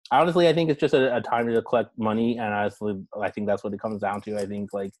 honestly I think it's just a time to collect money. And honestly I think that's what it comes down to. I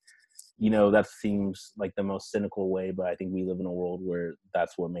think like that seems like the most cynical way, but I think we live in a world where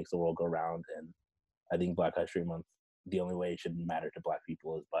that's what makes the world go round. And I think Black History Month, the only way it should matter to Black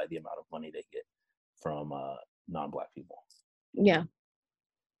people is by the amount of money they get from non-Black people. Yeah.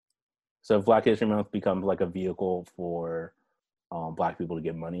 So if Black History Month becomes like a vehicle for Black people to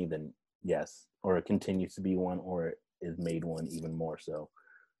get money, then yes, or it continues to be one, or it is made one even more so.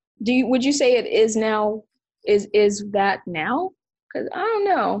 Would you say it is now? Is that now? Because I don't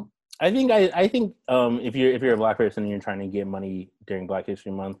know. I think if you're a Black person and you're trying to get money during Black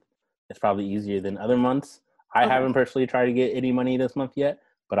History Month, it's probably easier than other months. I Okay. haven't personally tried to get any money this month yet,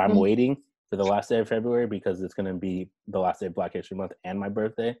 but I'm Mhm. waiting for the last day of February because it's going to be the last day of Black History Month and my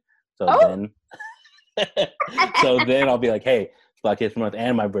birthday. So Oh. then I'll be like, hey, it's Black History Month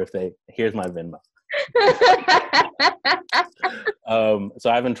and my birthday. Here's my Venmo. So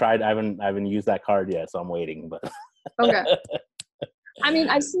I haven't used that card yet, so I'm waiting. But Okay. I mean,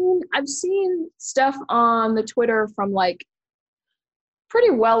 I've seen stuff on the Twitter from like pretty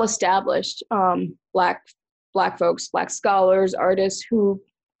well established black folks, Black scholars, artists who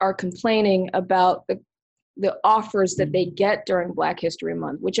are complaining about the offers that they get during Black History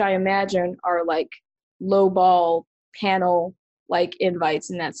Month, which I imagine are like lowball panel like invites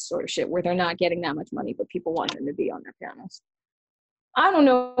and that sort of shit, where they're not getting that much money, but people want them to be on their panels. I don't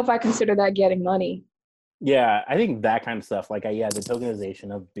know if I consider that getting money. Yeah, I think that kind of stuff, like the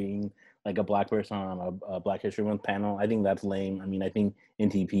tokenization of being like a Black person on a Black History Month panel, I think that's lame. I mean, I think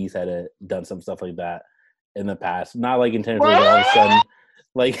NTPs had done some stuff like that in the past, not like intentionally, but all of a sudden,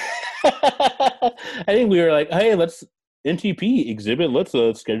 like I think we were like, hey, let's NTP exhibit, let's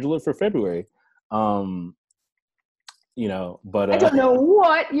schedule it for February. But I don't know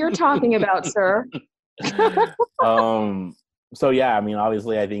what you're talking about, sir. So yeah, I mean,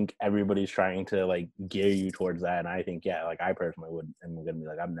 obviously, I think everybody's trying to like gear you towards that, and I think like I personally am gonna be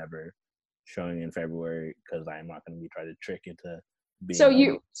like, I'm never showing in February because I'm not gonna be trying to trick into being.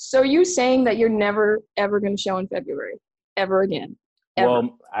 So you saying that you're never ever gonna show in February ever again? Ever.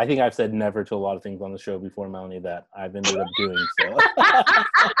 Well, I think I've said never to a lot of things on the show before, Melanie, that I've ended up doing so.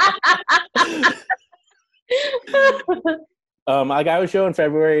 Like I would show in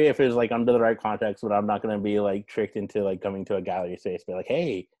February if it was like under the right context, but I'm not gonna be like tricked into like coming to a gallery space, be like,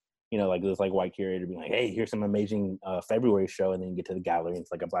 hey, like this like white curator being like, hey, here's some amazing February show, and then you get to the gallery and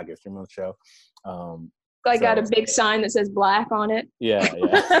it's like a Black History Month show. Got a big sign that says Black on it. Yeah.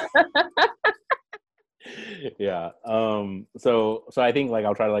 Yeah. So I think like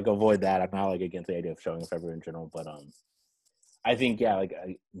I'll try to like avoid that. I'm not like against the idea of showing in February in general, but I think like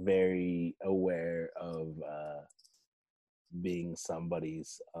I'm very aware of being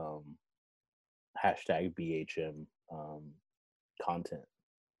somebody's hashtag BHM content.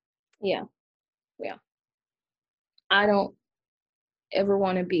 Yeah. I don't ever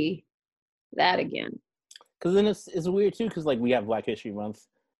want to be that again. Because then it's weird too, because like we have Black History Month,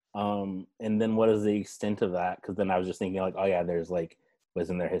 and then what is the extent of that? Because then I was just thinking like, oh yeah, there's like,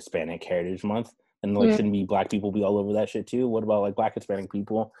 wasn't there Hispanic Heritage Month? And like, shouldn't be Black people be all over that shit too? What about like Black Hispanic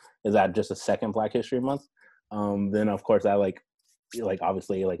people? Is that just a second Black History Month? Then of course that like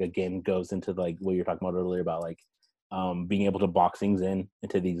obviously like again goes into like what you're talking about earlier about like being able to box things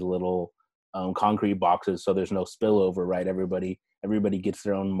into these little concrete boxes so there's no spillover, right? Everybody gets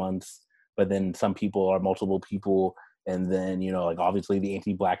their own months, but then some people are multiple people, and then like obviously the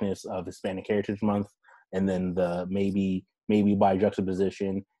anti-Blackness of Hispanic Heritage Month, and then the maybe by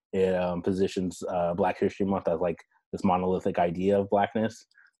juxtaposition it positions Black History Month as like this monolithic idea of Blackness.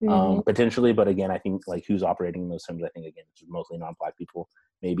 Potentially, but again, I think like who's operating in those terms, I think again it's mostly non-Black people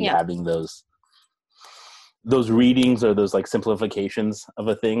maybe having those readings or those like simplifications of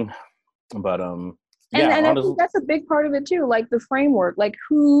a thing. But And I honestly, think that's a big part of it too, like the framework, like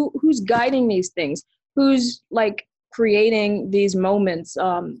who's guiding these things, who's like creating these moments,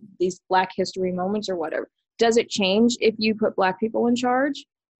 these Black history moments or whatever. Does it change if you put Black people in charge?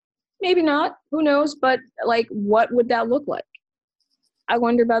 Maybe not. Who knows? But like, what would that look like? I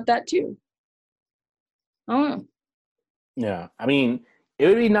wonder about that too. I don't know. yeah. I mean, it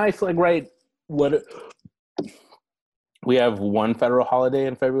would be nice, like, right, what we have one federal holiday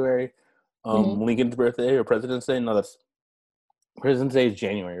in February, Lincoln's birthday or President's Day. No, that's President's Day is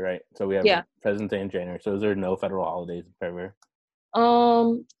January, right? So we have Yeah. President's Day in January. So is there no federal holidays in February? I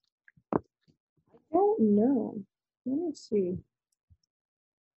don't know. Let me see.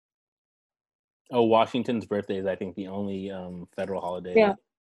 Oh, Washington's birthday is, I think, the only federal holiday Yeah.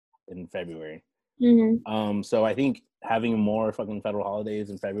 in February. Mm-hmm. So I think having more fucking federal holidays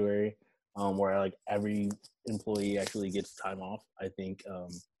in February, where like every employee actually gets time off, I think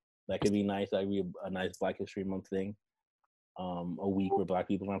that could be nice. That would be a nice Black History Month thing. A week where Black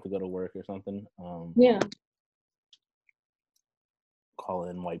people don't have to go to work or something. Yeah. Call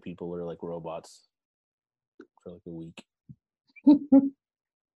in white people or like robots for like a week.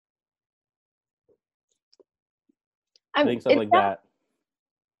 I think stuff like that.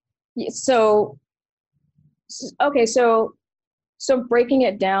 So, okay, so breaking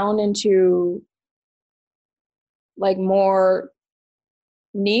it down into like more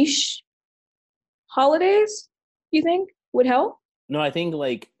niche holidays, you think would help? No, I think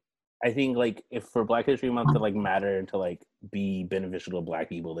if for Black History Month to like matter and to like be beneficial to Black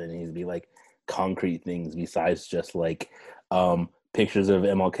people, there needs to be like concrete things besides just like pictures of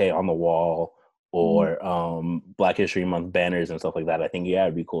MLK on the wall or Black History Month banners and stuff like that. I think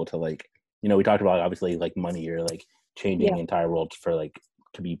it'd be cool to like, we talked about obviously like money or like changing the entire world for like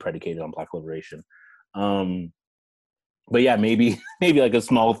to be predicated on Black liberation. But yeah, maybe like a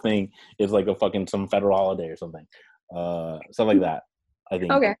small thing is like a fucking some federal holiday or something. Stuff like that. I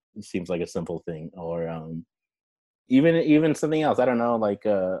think it seems like a simple thing. Or even something else. I don't know, like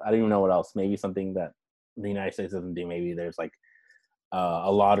I don't even know what else. Maybe something that the United States doesn't do. Maybe there's like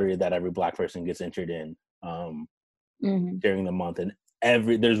a lottery that every Black person gets entered in during the month, and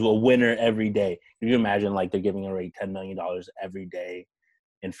there's a winner every day. Can you imagine like they're giving away $10 million every day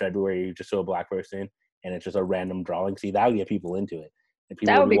in February just to a Black person, and it's just a random drawing? See, that would get people into it, and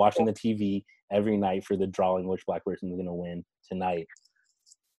people would be watching the TV every night for the drawing which Black person is going to win tonight.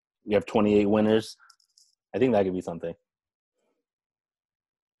 You have 28 winners. I think that could be something.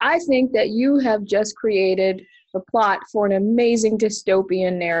 I think that you have just created the plot for an amazing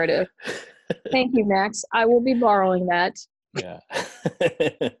dystopian narrative. Thank you, Max. I will be borrowing that. Yeah.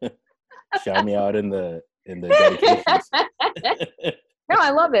 Shout me out in the dedications. No,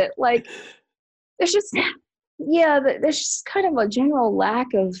 I love it. Like, there's just kind of a general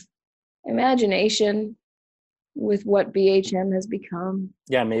lack of imagination with what BHM has become.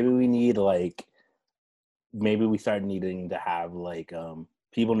 Yeah, maybe we start needing to have like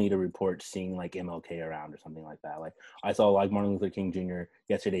people need to report seeing like MLK around or something like that. Like I saw like Martin Luther King Jr.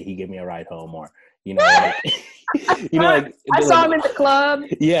 yesterday, he gave me a ride home, or like like I saw him in the club.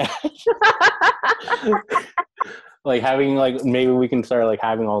 Yeah. Like having like maybe we can start like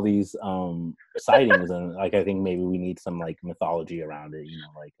having all these sightings, and like I think maybe we need some like mythology around it,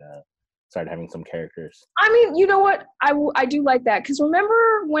 like start having some characters. I mean, you know what? I do like that, because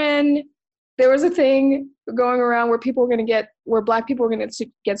remember when there was a thing going around where Black people were going to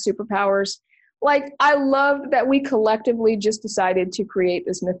get superpowers? Like, I love that we collectively just decided to create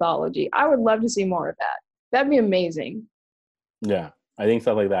this mythology. I would love to see more of that. That'd be amazing. Yeah, I think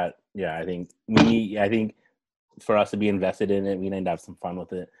stuff like that. Yeah, I think for us to be invested in it, we need to have some fun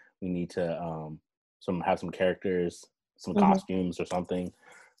with it. We need to have some characters, some costumes or something.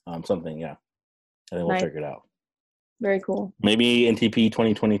 Something, yeah. I think we'll figure it out. Very cool. Maybe NTP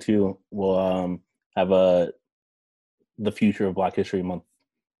 2022 will have the future of Black History Month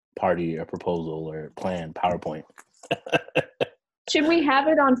party or proposal or plan PowerPoint. Should we have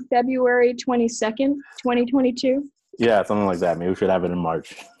it on February 22nd, 2022? Yeah, something like that. Maybe we should have it in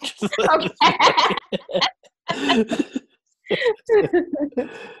March. Okay.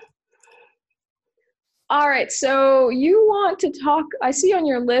 All right, so you want to talk, I see on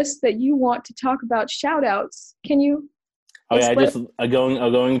your list that you want to talk about shout outs. Can you? Oh yeah,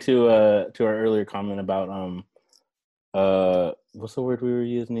 going to our earlier comment about what's the word we were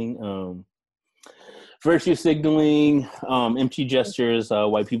using? Virtue signaling, empty gestures,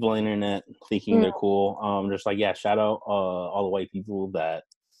 white people on the internet thinking they're cool. Just like, yeah, shout out all the white people that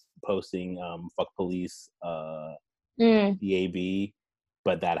posting fuck police, DAB,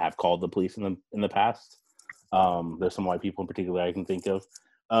 but that have called the police in the past. There's some white people in particular I can think of.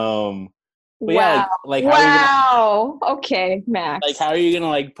 But yeah, like how are you Wow. Okay, Max. like, how are you gonna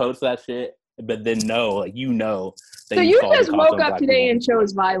like post that shit, but then know, like, you know that So you called just the woke cops on up black today people. and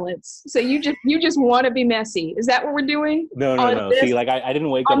chose violence. So you just want to be messy. Is that what we're doing? No. On See, this- like, I didn't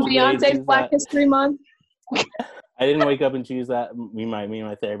wake up On today and Beyonce's choose Black that. History Month? I didn't wake up and choose that. Me and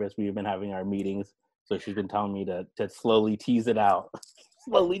my therapist, we've been having our meetings, so she's been telling me to slowly tease it out.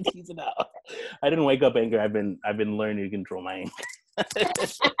 Slowly tease it out. I didn't wake up angry. I've been learning to control my anger.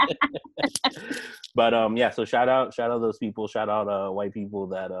 But yeah, so shout out those people. Shout out white people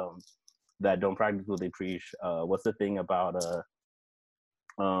that don't practice what they preach. What's the thing about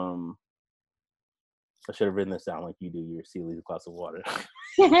I should have written this down like you do. Your Sealy's glass of water.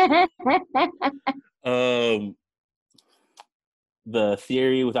 The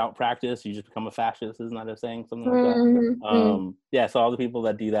theory without practice, you just become a fascist. Isn't that a saying? Something like that. Mm-hmm. Yeah. So all the people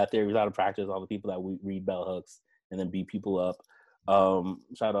that do that theory without a practice, all the people that read bell hooks and then beat people up.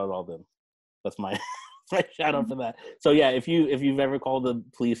 Shout out all them. That's my my shout out for that. So yeah, if you've ever called the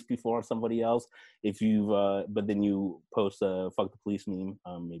police before somebody else, if you've but then you post a fuck the police meme,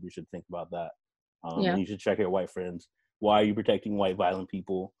 maybe you should think about that. Yeah. And you should check your white friends. Why are you protecting white violent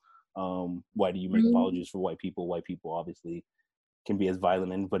people? Why do you make apologies for white people? White people obviously can be as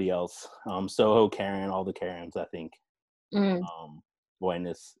violent as anybody else. Soho, Karen, all the Karens, I think.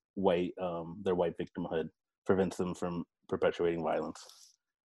 Whiteness, their white victimhood prevents them from perpetuating violence.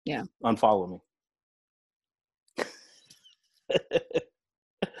 Yeah. Unfollow me.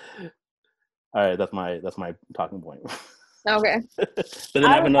 All right, that's my talking point. Okay. But then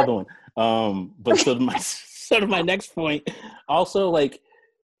I have another one. But so my next point also like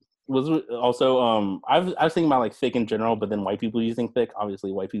was also I was thinking about like thick in general, but then white people using thick.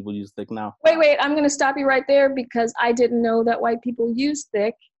 Obviously, white people use thick now. Wait, I'm gonna stop you right there because I didn't know that white people use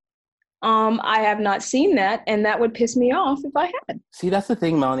thick. I have not seen that, and that would piss me off if I had. See, that's the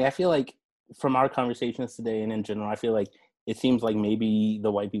thing, Melanie. I feel like from our conversations today and in general, I feel like it seems like maybe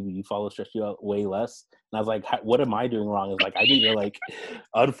the white people you follow stress you out way less. And I was like, what am I doing wrong? It's like, I need to like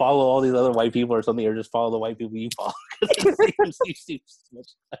unfollow all these other white people or something, or just follow the white people you follow.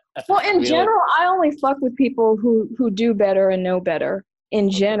 Well, in general, I only fuck with people who do better and know better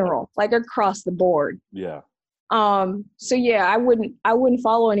in general, like across the board. Yeah. So yeah, I wouldn't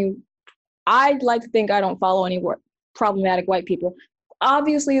follow any. I'd like to think I don't follow any problematic white people.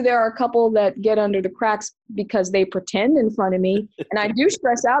 Obviously, there are a couple that get under the cracks because they pretend in front of me, and I do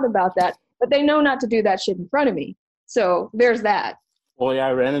stress out about that, but they know not to do that shit in front of me. So there's that. Well, yeah,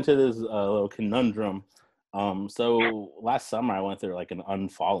 I ran into this little conundrum. So last summer I went through like an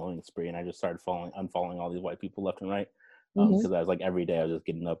unfollowing spree, and I just started unfollowing all these white people left and right. Because I was like, every day I was just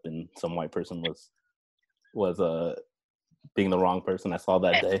getting up and some white person was being the wrong person I saw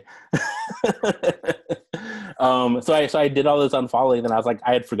that day. So I did all this unfollowing, and I was like,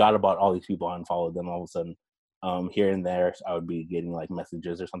 I had forgot about all these people. I unfollowed them. All of a sudden, here and there, I would be getting like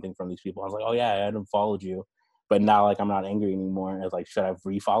messages or something from these people. I was like, oh yeah, I hadn't followed you, but now like I'm not angry anymore. And it's like, should I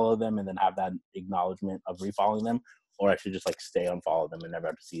refollow them and then have that acknowledgement of refollowing them, or I should just like stay unfollow them and never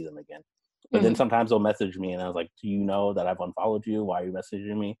have to see them again? But then sometimes they'll message me, and I was like, do you know that I've unfollowed you? Why are you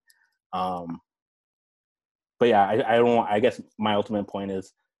messaging me? But yeah, I don't. I guess my ultimate point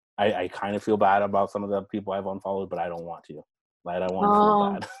is, I kind of feel bad about some of the people I've unfollowed, but I don't want to. Like, I don't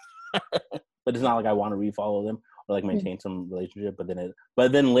want to feel bad. But it's not like I want to refollow them or like maintain some relationship.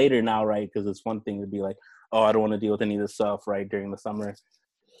 But then later now, right? Because it's one thing to be like, oh, I don't want to deal with any of this stuff, right, during the summer.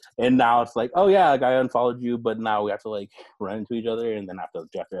 And now it's like, oh yeah, like I unfollowed you, but now we have to like run into each other, and then have to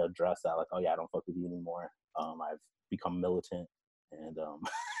address that, like, oh yeah, I don't fuck with you anymore. I've become militant, and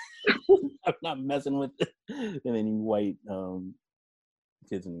I'm not messing with any white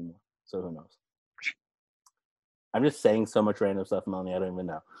kids anymore. So who knows? I'm just saying so much random stuff, Melanie. I don't even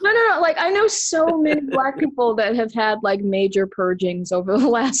know. No. Like, I know so many Black people that have had like major purgings over the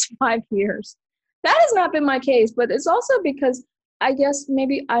last 5 years. That has not been my case, but it's also because I guess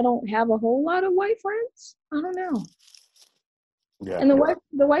maybe I don't have a whole lot of white friends. I don't know. Yeah. And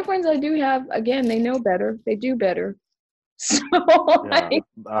the white friends I do have, again, they know better. They do better. So like,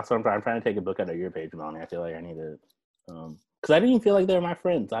 I'm trying to take a book out of your page, Melanie. I feel like I need to, because I didn't even feel like they're my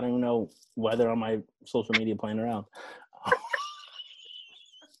friends. I don't even know why they're on my social media playing around.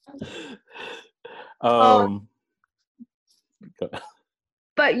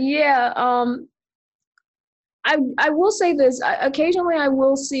 But yeah, I will say this. Occasionally, I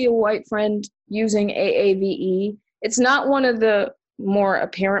will see a white friend using AAVE. It's not one of the more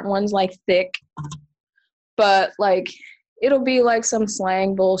apparent ones like thick, but like it'll be like some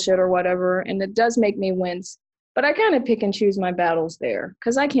slang bullshit or whatever, and it does make me wince. But I kind of pick and choose my battles there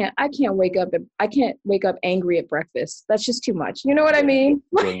because I can't wake up angry at breakfast. That's just too much. You know what I mean?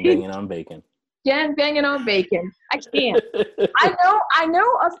 Banging on bacon. banging on bacon. I can't. I know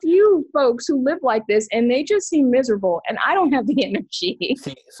a few folks who live like this, and they just seem miserable, and I don't have the energy.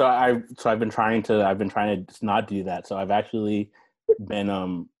 See, I've been trying to not do that. So I've actually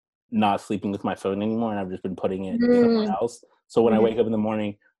been not sleeping with my phone anymore, and I've just been putting it somewhere else. So when I wake up in the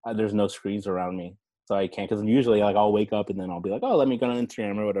morning, there's no screens around me, so I can't. Because usually, like, I'll wake up and then I'll be like, oh, let me go on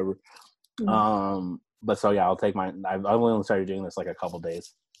Instagram or whatever. But so yeah, I'll take I've only started doing this like a couple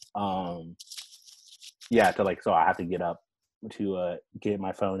days. Yeah, so I have to get up to get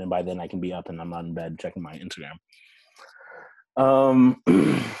my phone, and by then I can be up and I'm not in bed checking my Instagram.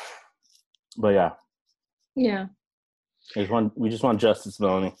 But yeah. Yeah. We just want justice,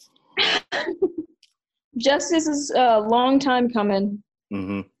 Melanie. Justice is a long time coming.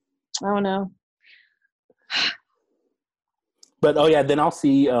 Mm-hmm. I don't know. But then I'll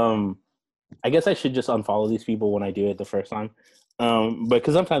see. I guess I should just unfollow these people when I do it the first time.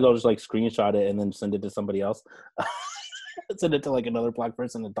 Because sometimes I'll just like screenshot it and then send it to somebody else. Send it to like another Black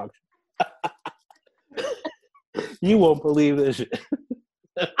person and talk. You won't believe this shit.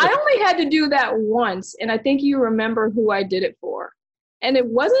 I only had to do that once, and I think you remember who I did it for. And it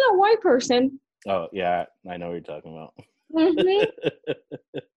wasn't a white person. Oh, yeah, I know what you're talking about. Mm-hmm.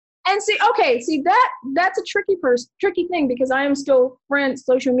 And see, that's a tricky thing, because I am still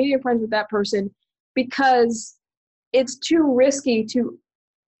social media friends with that person, because it's too risky to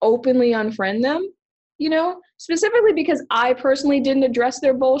openly unfriend them, specifically because I personally didn't address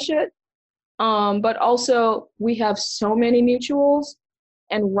their bullshit. But also we have so many mutuals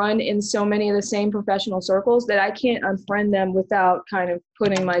and run in so many of the same professional circles that I can't unfriend them without kind of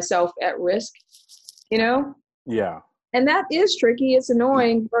putting myself at risk, Yeah. And that is tricky. It's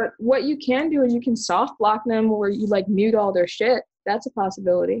annoying, but what you can do is you can soft block them, or you like mute all their shit. That's a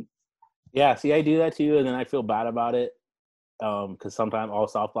possibility. Yeah. See, I do that too, and then I feel bad about it. Because sometimes I'll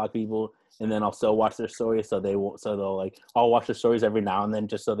soft block people, and then I'll still watch their stories. So they'll like, I'll watch their stories every now and then,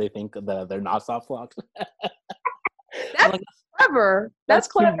 just so they think that they're not soft blocked. That's like, clever. That's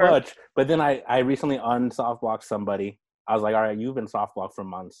clever. Too much. But then I recently unsoft blocked somebody. I was like, all right, you've been soft blocked for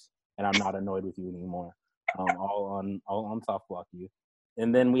months, and I'm not annoyed with you anymore. I'll unsoft block you.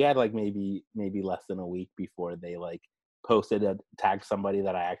 And then we had like maybe less than a week before they like posted tagged somebody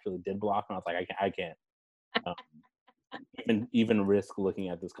that I actually did block, and I was like, I can't. Even risk looking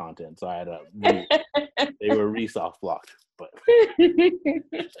at this content, so I had they were soft blocked, but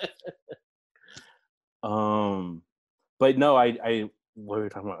but no, I what were we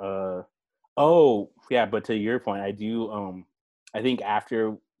talking about? But to your point, I do I think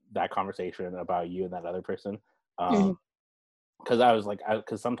after that conversation about you and that other person, because I was like,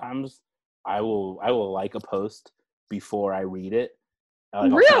 because sometimes I will like a post before I read it.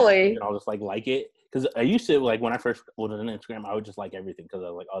 Really? I'll just like it. Because I used to, like, when I first was on Instagram, I would just like everything, because I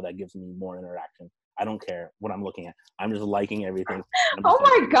was like, oh, that gives me more interaction. I don't care what I'm looking at. I'm just liking everything. Oh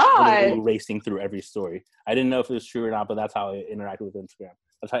my God. Racing through every story. I didn't know if it was true or not, but that's how I interacted with Instagram.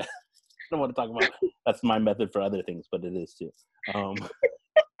 That's how I don't want to talk about. That's my method for other things, but it is too.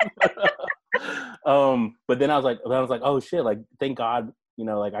 But then I was like, oh shit, like, thank God,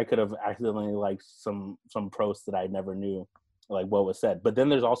 like, I could have accidentally liked some posts that I never knew like what was said. But then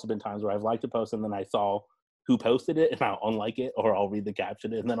there's also been times where I've liked a post and then I saw who posted it and I'll unlike it, or I'll read the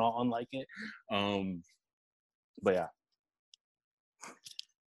caption and then I'll unlike it. But yeah,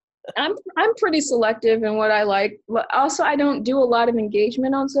 I'm pretty selective in what I like. Also, I don't do a lot of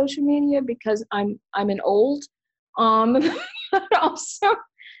engagement on social media because I'm an old. Also,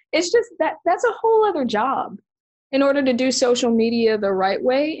 it's just that's a whole other job in order to do social media the right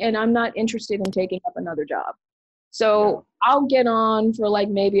way, and I'm not interested in taking up another job. So I'll get on for like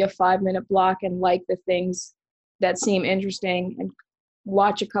maybe a 5-minute block and like the things that seem interesting and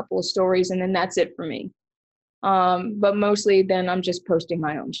watch a couple of stories, and then that's it for me. But mostly then I'm just posting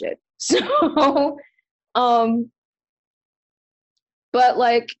my own shit. So, but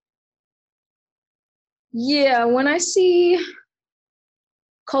like, yeah, when I see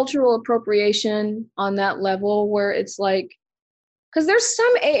cultural appropriation on that level where it's like, because there's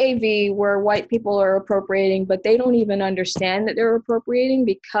some AAV where white people are appropriating, but they don't even understand that they're appropriating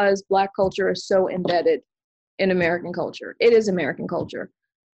because Black culture is so embedded in American culture. It is American culture.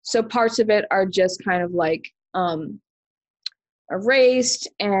 So parts of it are just kind of like erased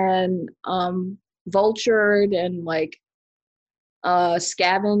and vultured and like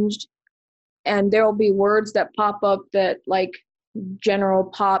scavenged. And there'll be words that pop up that like general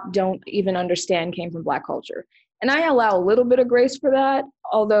pop don't even understand came from Black culture. And I allow a little bit of grace for that,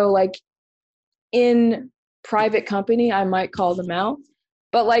 although like in private company, I might call them out.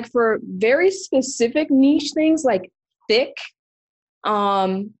 But like for very specific niche things like thick,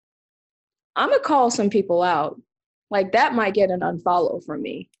 I'm gonna call some people out. Like that might get an unfollow from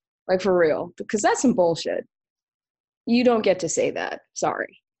me. Like for real. Because that's some bullshit. You don't get to say that.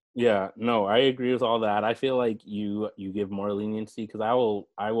 Sorry. Yeah, no, I agree with all that. I feel like you give more leniency because I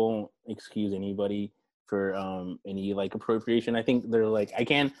won't excuse anybody for any like appropriation. I think they're like I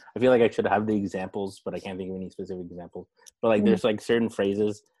feel like I should have the examples, but I can't think of any specific examples. But like there's like certain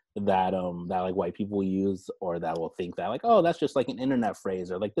phrases that that like white people use or that will think that like, oh, that's just like an internet phrase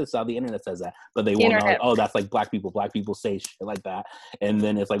or like this is how the internet says that, but they won't know like, oh, that's like black people say shit like that. And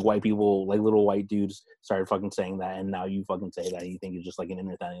then it's like white people, like little white dudes started fucking saying that, and now you fucking say that and you think it's just like an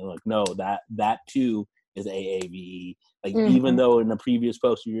internet thing. You're like, no, that too is AAVE. Like even though in the previous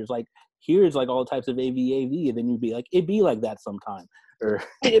post you're just like, here's like all types of AVAV, and then you'd be like, it be like that sometime. Or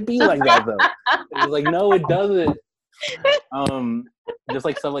it be like that though. It's like, no, it doesn't. Just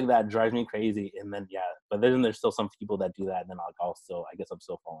like stuff like that drives me crazy. And then but then there's still some people that do that, and then I guess I'm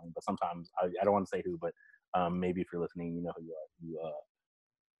still following. But sometimes I don't want to say who, but maybe if you're listening, you know who you are.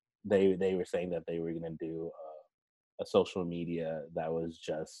 They were saying that they were gonna do a social media that was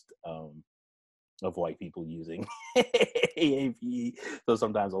just of white people using AAVE. So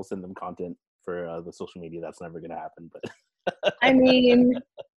sometimes I'll send them content for the social media. That's never gonna happen, but I mean,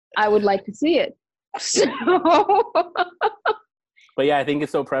 I would like to see it. So but yeah, I think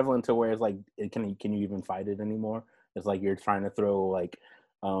it's so prevalent to where it's like, can you even fight it anymore? It's like you're trying to throw like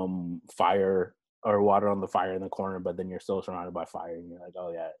fire or water on the fire in the corner, but then you're still surrounded by fire, and you're like,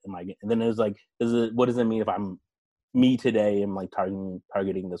 oh yeah, and then it's like, what does it mean if I'm me today and like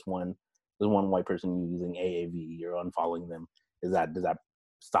targeting this one white person using AAVE or unfollowing them? Does that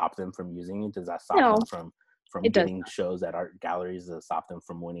stop them from using it? Does that stop them from getting shows at art galleries? Does it stop them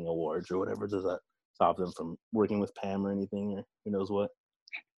from winning awards or whatever? Does that stop them from working with Pam or anything, or who knows what?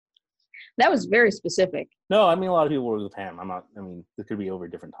 That was very specific. No, I mean a lot of people work with Pam. It could be over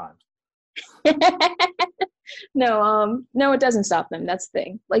different times. No, it doesn't stop them. That's the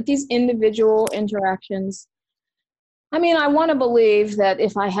thing. Like these individual interactions. I mean, I want to believe that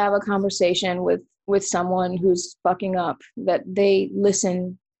if I have a conversation with someone who's fucking up, that they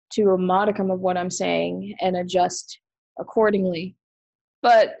listen to a modicum of what I'm saying and adjust accordingly.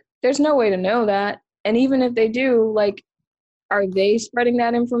 But there's no way to know that. And even if they do, like, are they spreading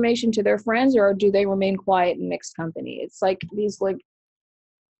that information to their friends, or do they remain quiet in mixed company? It's like these like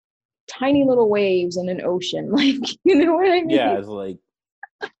tiny little waves in an ocean. Like, you know what I mean? Yeah, it's like,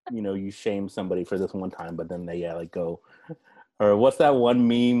 you shame somebody for this one time, but then they like go, or what's that one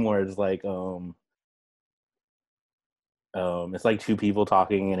meme where it's like it's like two people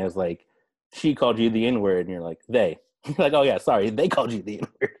talking and it's like, she called you the N-word, and you're like, they. You're like, oh yeah, sorry, they called you the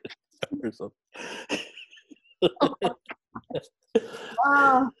N-word. Or something.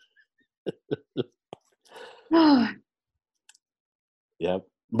 Yep.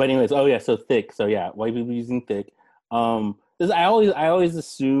 But anyways, so thick. So yeah, white people using thick. I always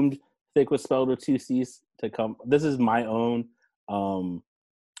assumed thick was spelled with two C's to come. This is my own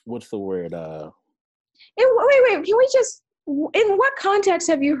what's the word? Wait, can we just, in what context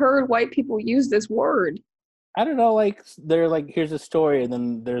have you heard white people use this word? I don't know, like they're like, here's a story, and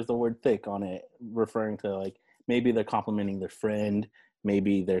then there's the word thick on it, referring to like maybe they're complimenting their friend,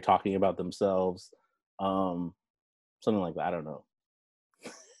 maybe they're talking about themselves, something like that. I don't know.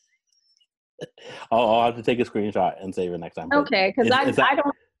 I'll have to take a screenshot and save it next time. Okay, because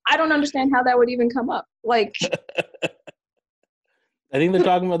I don't understand how that would even come up. Like, I think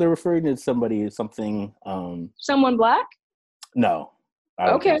they're referring to something. Someone black? No, I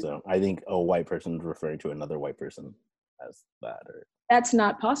don't think so. I think a white person is referring to another white person as that. Or that's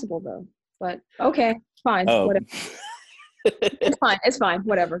not possible though. But okay, fine. Oh. Whatever. It's fine.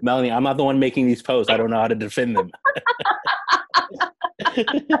 Whatever. Melanie, I'm not the one making these posts. I don't know how to defend them.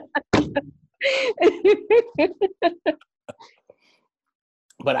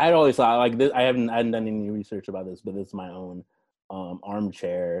 But I'd always thought like this. I hadn't done any research about this, but this is my own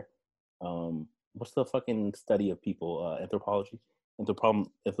armchair. What's the fucking study of people? Anthropologists.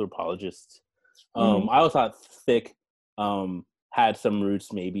 I always thought thick had some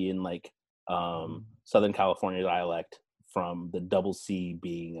roots maybe in like Southern California dialect, from the double C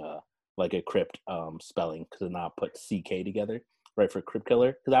being like a crypt spelling, to not put CK together, right, for crypt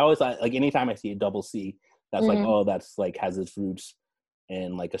killer. Because I always thought, like, anytime I see a double C, that's like, oh, that's like has its roots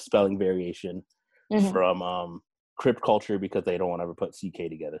in like a spelling variation from crypt culture, because they don't want to ever put CK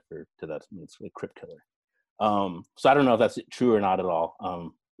together to that means like crypt killer. So I don't know if that's true or not at all.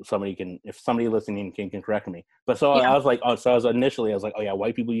 If somebody listening can correct me. But so I was like, initially I was like, oh yeah,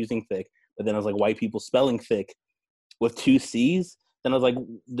 white people using thick, but then I was like, white people spelling thick with two C's. Then I was like,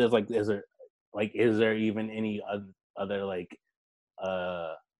 is there even any other like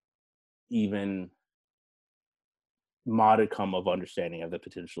even modicum of understanding of the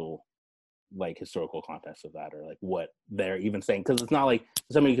potential like historical context of that, or like what they're even saying, because it's not like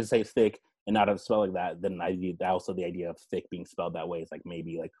somebody could say thick and not have spelled like that. Then also the idea of thick being spelled that way is like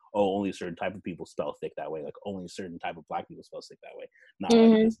maybe like, oh, only a certain type of people spell thick that way, like only a certain type of Black people spell thick that way, not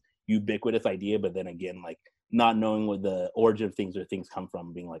like this ubiquitous idea. But then again, like not knowing what the origin of things or things come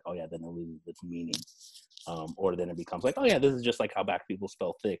from, being like, oh yeah, then it loses its meaning, or then it becomes like, oh yeah, this is just like how Black people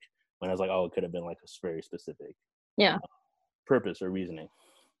spell thick, when I was like, oh, it could have been like a very specific purpose or reasoning.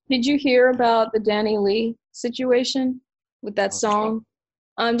 Did you hear about the Danny Lee situation with that song?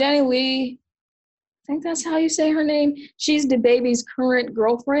 Danny Lee, I think that's how you say her name. She's DaBaby's current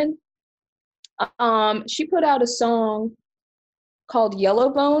girlfriend. She put out a song called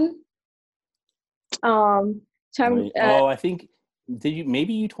Yellowbone. I think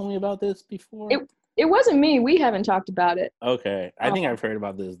maybe you told me about this before? It wasn't me. We haven't talked about it. Okay. I think I've heard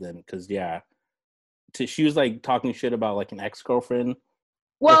about this then, because she was like talking shit about like an ex-girlfriend.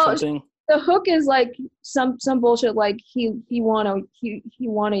 Well, the hook is like some bullshit like he want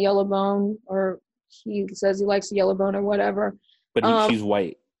a yellow bone, or he says he likes a yellow bone or whatever. But she's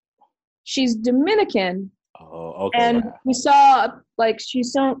white. She's Dominican. Oh, okay. And we saw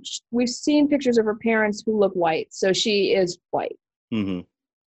we've seen pictures of her parents who look white, so she is white. Mm-hmm.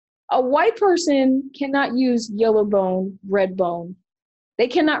 A white person cannot use yellow bone, red bone. They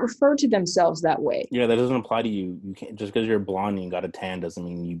cannot refer to themselves that way. Yeah, that doesn't apply to you. You can't, just because you're blonde and you got a tan doesn't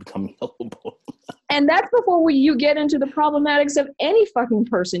mean you become yellow bone. And that's before you get into the problematics of any fucking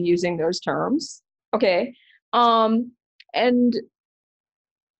person using those terms. Okay. And then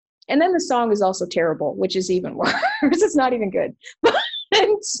the song is also terrible, which is even worse. It's not even good. But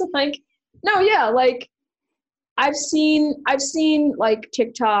it's like, no, yeah, like I've seen like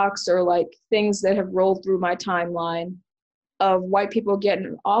TikToks or like things that have rolled through my timeline of white people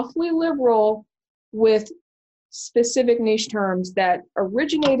getting awfully liberal with specific niche terms that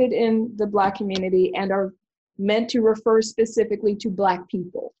originated in the Black community and are meant to refer specifically to Black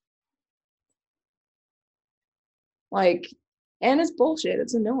people. Like, and it's bullshit.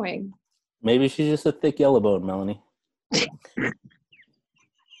 It's annoying. Maybe she's just a thick yellow bone, Melanie.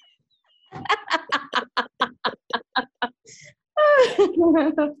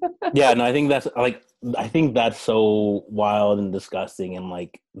 Yeah, no, I think that's so wild and disgusting, and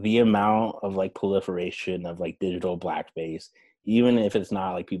like the amount of like proliferation of like digital blackface, even if it's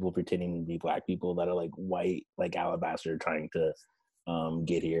not like people pretending to be Black people that are like white, like alabaster, trying to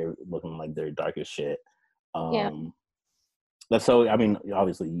get here looking like they're dark as shit. That's so. I mean,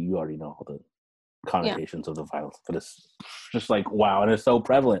 obviously, you already know all the connotations of the violence, but it's just like wow, and it's so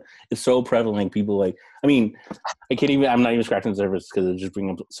prevalent. It's so prevalent. People like, I mean, I'm not even scratching the surface because it's just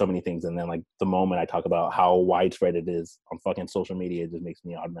bringing up so many things. And then like the moment I talk about how widespread it is on fucking social media, it just makes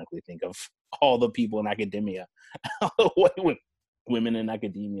me automatically think of all the people in academia, women in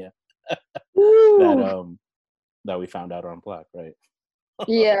academia that we found out are Black, right?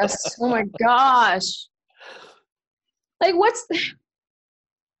 Yes. Oh my gosh. Like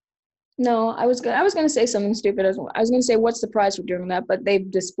No, I was gonna say something stupid as well. I was gonna say what's the prize for doing that, but they've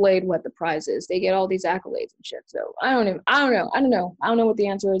displayed what the prize is. They get all these accolades and shit. So I don't know what the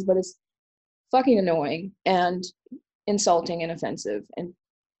answer is, but it's fucking annoying and insulting and offensive, and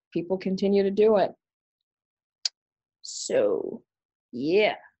people continue to do it. So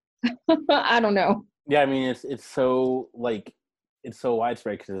yeah. I don't know. Yeah, I mean it's so like it's so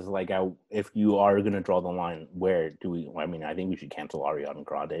widespread because it's like if you are gonna draw the line, where do we? I mean, I think we should cancel Ariana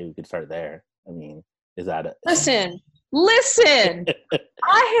Grande. We could start there. I mean, is that it? Listen.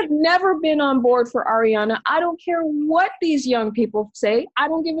 I have never been on board for Ariana. I don't care what these young people say. I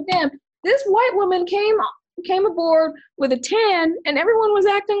don't give a damn. This white woman came aboard with a tan, and everyone was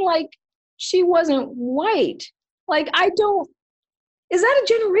acting like she wasn't white. Like is that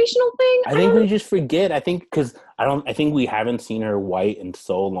a generational thing? I think we just forget. I think because I think we haven't seen her white in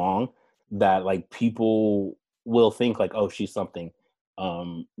so long that like people will think like, oh, she's something,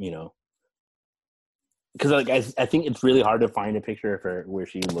 you know. Because like I think it's really hard to find a picture of her where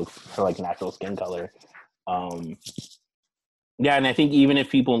she looks her like natural skin color. Yeah, and I think even if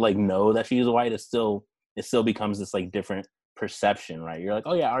people like know that she's white, it still becomes this like different perception, right? You're like,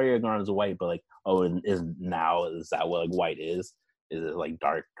 oh yeah, Ariana Grande is white, but like, oh, is that what like white is? Is it like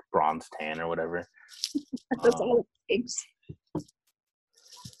dark bronze tan or whatever? That's all it takes.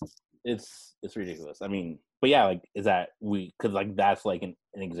 It's ridiculous. I mean, but yeah, like is that because like that's like an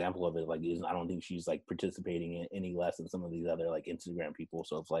example of it. Like, I don't think she's like participating in any less than some of these other like Instagram people.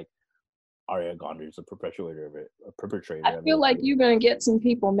 So it's like, Ariana Grande is a perpetrator of it. I feel like you're gonna get some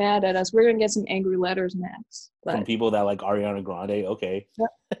people mad at us. We're gonna get some angry letters, Max. From people that like Ariana Grande. Okay.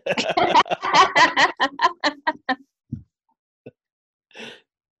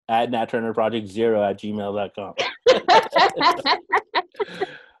 At natturnerproject0@gmail.com.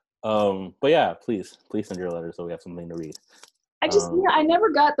 But yeah, please send your letter so we have something to read. I never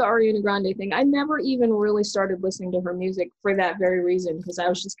got the Ariana Grande thing. I never even really started listening to her music for that very reason, because I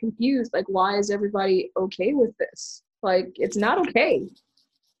was just confused. Like, why is everybody okay with this? Like, it's not okay.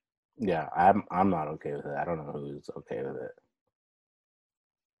 Yeah, I'm not okay with it. I don't know who's okay with it.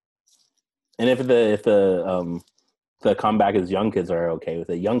 And if the comeback is young kids are okay with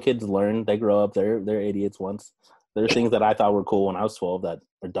it. Young kids learn, they grow up, they're idiots once. There's things that I thought were cool when I was 12 that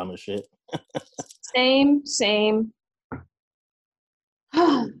are dumb as shit. Same.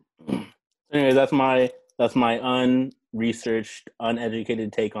 Anyway, that's my unresearched,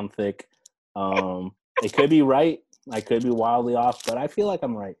 uneducated take on Thick. It could be right. I could be wildly off, but I feel like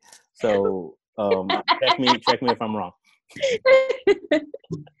I'm right. So check me if I'm wrong.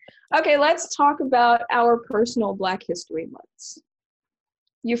 Okay, let's talk about our personal Black History months.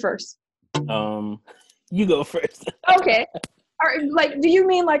 You first. You go first. Okay. Do you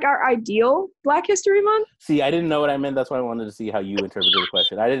mean like our ideal Black History Month? See, I didn't know what I meant. That's why I wanted to see how you interpreted the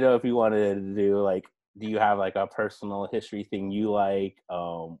question. I didn't know if you wanted to do like, do you have like a personal history thing you like?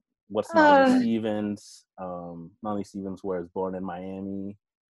 What's Melanie Stevens? Melanie Stevens was born in Miami.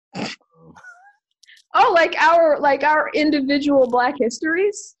 Like our individual Black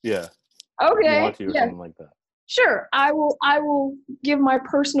histories? Yeah. Okay. You want to or something like that? Sure. I will give my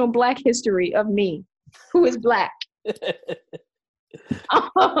personal Black history of me, who is Black.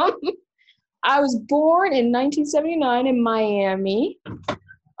 I was born in 1979 in Miami.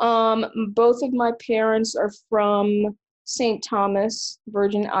 Both of my parents are from St. Thomas,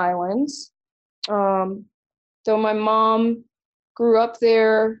 Virgin Islands. Though my mom grew up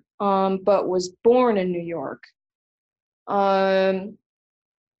there, but was born in New York. I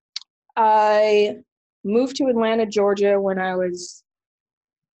moved to Atlanta, Georgia when I was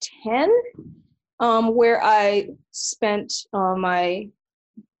 10, where I spent my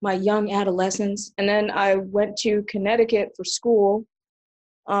young adolescence. And then I went to Connecticut for school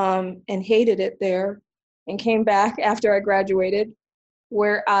and hated it there, and came back after I graduated,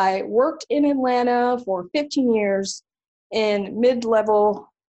 where I worked in Atlanta for 15 years in a mid-level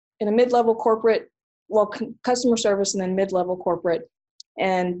corporate, customer service, and then mid-level corporate.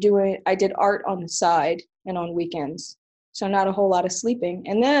 And I did art on the side and on weekends. So not a whole lot of sleeping.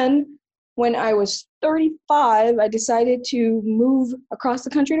 And then when I was 35, I decided to move across the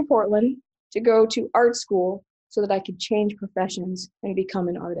country to Portland to go to art school so that I could change professions and become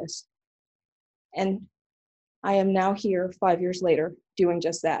an artist. And I am now here 5 years later doing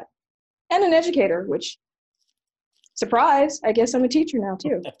just that. And an educator, which, surprise, I guess I'm a teacher now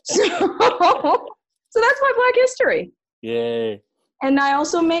too. So that's my Black history. Yay. And I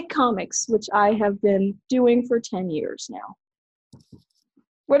also make comics, which I have been doing for 10 years now.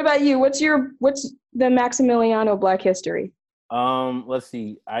 What about you? What's the Maximiliano Black history? Let's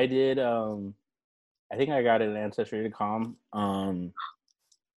see. I did, I think I got it at Ancestry.com,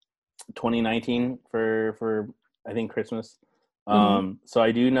 2019 for I think Christmas. So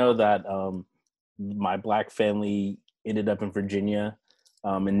I do know that my Black family ended up in Virginia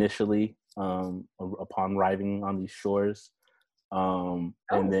initially upon arriving on these shores. And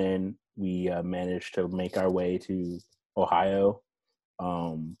then we managed to make our way to Ohio.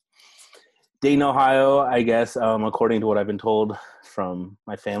 Dayton, Ohio, I guess, according to what I've been told from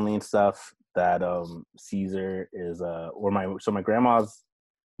my family and stuff, that Caesar is my grandma's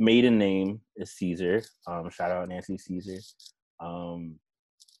maiden name is Caesar. Shout out Nancy Caesar. And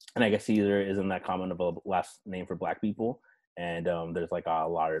I guess Caesar isn't that common of a last name for Black people. And there's like a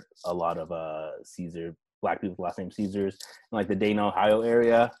lot of Caesar Black people with last name Caesars in like the Dayton, Ohio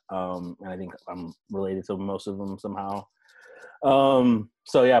area. And I think I'm related to most of them somehow.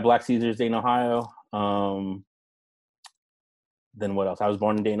 So yeah, Black Caesars, Dayton, Ohio. Then what else? I was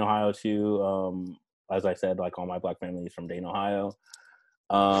born in Dayton, Ohio too. As I said, like all my Black family is from Dayton, Ohio.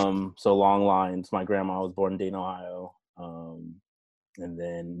 So long lines. My grandma was born in Dayton, Ohio. And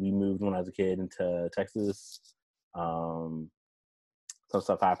then we moved when I was a kid into Texas. Some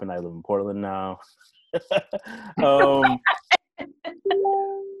stuff happened. I live in Portland now. I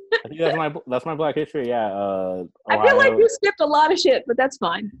think that's my Black history. Yeah. Ohio. I feel like you skipped a lot of shit, but that's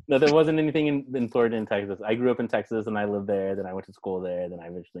fine. No, there wasn't anything in Florida and Texas. I grew up in Texas and I lived there. Then I went to school there. Then I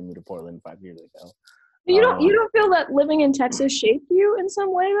eventually moved to Portland 5 years ago. You don't feel that living in Texas shaped you in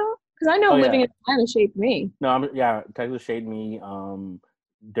some way though? Because I know living in Atlanta shaped me. No, Texas shaped me.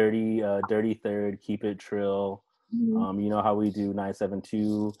 dirty third, keep it trill. You know how we do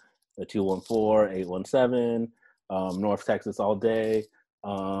 972, the 214, 817, North Texas all day,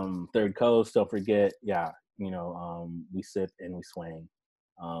 Third Coast. Don't forget, yeah, we sip and we swing,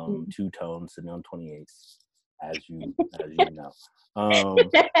 two tones sitting on 28s, as you know.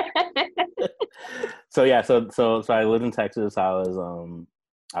 So yeah, so I lived in Texas. I was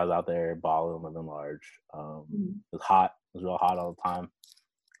out there balling, living large. It was hot. It was real hot all the time.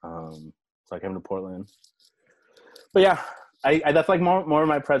 So I came to Portland. But yeah, I that's like more of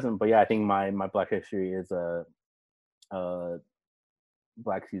my present. But yeah, I think my Black history is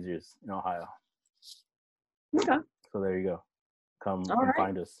Black Caesars in Ohio. Okay. So there you go. Come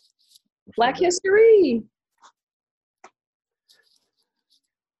find us. Black history.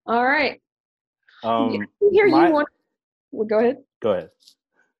 All right. Well, go ahead. Go ahead.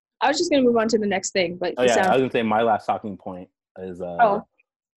 I was just going to move on to the next thing, but I was going to say my last talking point is the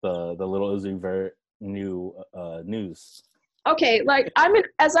little Uzi Vert new news. Okay, like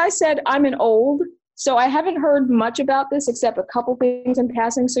as I said, I'm an old, so I haven't heard much about this except a couple things in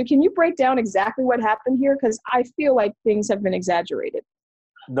passing. So can you break down exactly what happened here? Because I feel like things have been exaggerated.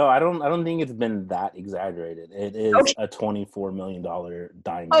 No, I don't think it's been that exaggerated. It is a $24 million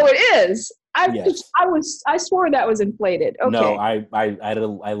diamond. Oh, it is. Yes. I swore that was inflated. Okay. No, I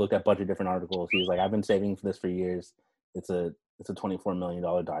looked at a bunch of different articles. He was like, I've been saving for this for years. It's a $24 million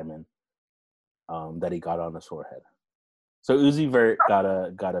diamond that he got on his forehead. So Uzi Vert got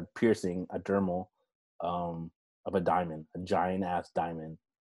a piercing, a dermal, of a diamond, a giant ass diamond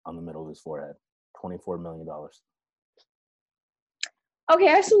on the middle of his forehead. $24 million. Okay,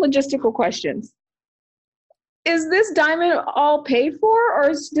 I have some logistical questions. Is this diamond all paid for, or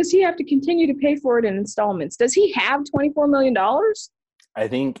does he have to continue to pay for it in installments? Does he have $24 million? I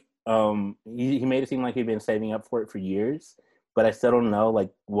think he made it seem like he'd been saving up for it for years, but I still don't know like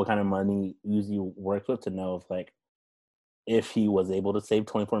what kind of money Uzi works with to know if he was able to save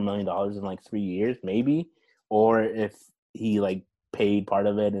 $24 million in like 3 years, maybe, or if he like paid part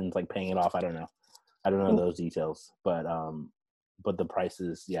of it and is like paying it off. I don't know those details, but the price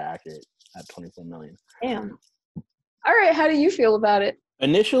is accurate at $24 million. Damn. All right, how do you feel about it?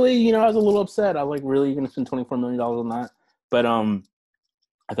 Initially, I was a little upset. I was like, really, you're gonna spend $24 million on that? But I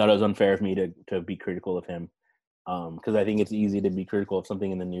thought it was unfair of me to be critical of him, because I think it's easy to be critical of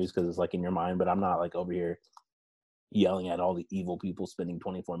something in the news because it's like in your mind. But I'm not like over here yelling at all the evil people spending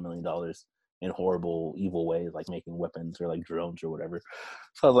 $24 million in horrible, evil ways, like making weapons or like drones or whatever.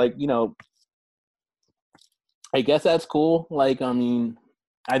 So I was like, I guess that's cool. Like, I mean,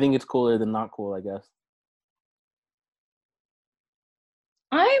 I think it's cooler than not cool, I guess.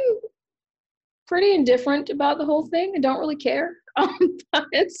 I'm pretty indifferent about the whole thing. I don't really care. Would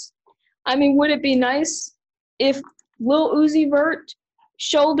it be nice if Lil Uzi Vert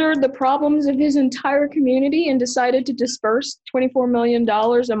shouldered the problems of his entire community and decided to disperse $24 million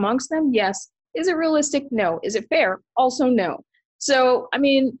amongst them? Yes. Is it realistic? No. Is it fair? Also no. So, at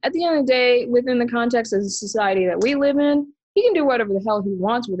the end of the day, within the context of the society that we live in, he can do whatever the hell he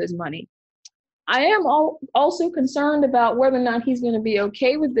wants with his money. I am also concerned about whether or not he's going to be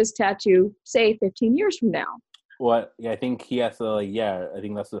okay with this tattoo, say, 15 years from now. What? Yeah, I think he has to, I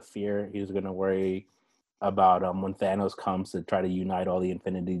think that's the fear. He's going to worry about when Thanos comes to try to unite all the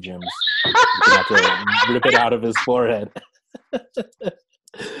Infinity Gems. He's going to have to rip it out of his forehead.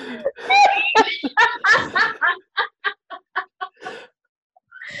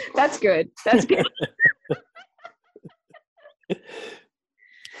 That's good. That's good.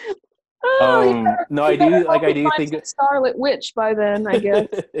 No, I do think Scarlet Witch by then, I guess.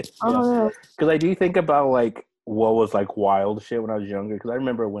 I don't know. Because I do think about like what was like wild shit when I was younger. Because I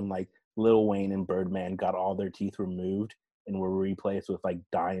remember when like Lil Wayne and Birdman got all their teeth removed and were replaced with like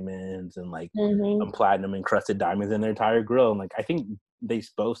diamonds and like platinum encrusted diamonds in their entire grill. And like I think they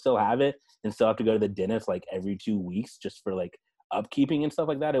both still have it and still have to go to the dentist like every 2 weeks just for like upkeeping and stuff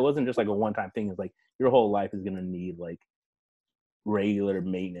like that. It wasn't just like a one-time thing. It's like your whole life is gonna need like regular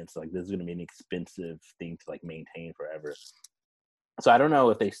maintenance. Like this is gonna be an expensive thing to like maintain forever. So I don't know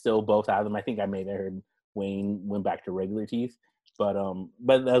if they still both have them. I think I may have heard Wayne went back to regular teeth, but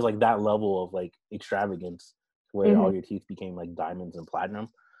there's like that level of like extravagance where all your teeth became like diamonds and platinum.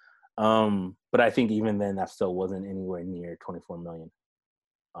 But I think even then that still wasn't anywhere near 24 million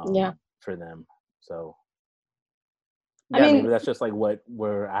for them. So maybe that's just like what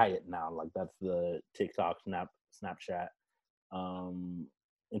we're at now. Like that's the TikTok, Snapchat,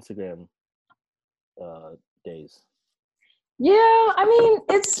 Instagram days. Yeah,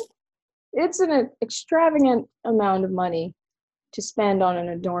 it's an extravagant amount of money to spend on an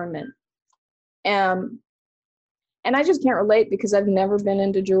adornment. And I just can't relate because I've never been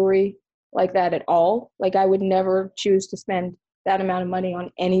into jewelry like that at all. Like I would never choose to spend that amount of money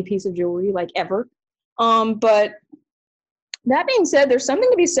on any piece of jewelry, like ever. But that being said, there's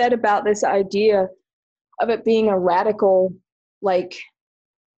something to be said about this idea of it being a radical, like,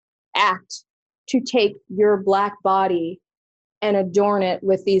 act to take your Black body and adorn it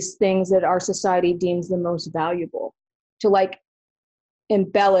with these things that our society deems the most valuable, to like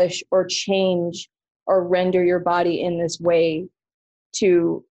embellish or change or render your body in this way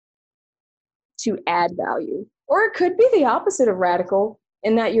to add value. Or it could be the opposite of radical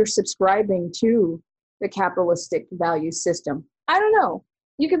in that you're subscribing to the capitalistic value system. I don't know.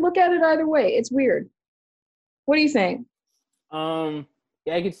 You could look at it either way. It's weird. What do you think?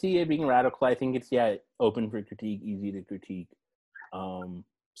 Yeah, I could see it being radical. I think it's open for critique, easy to critique.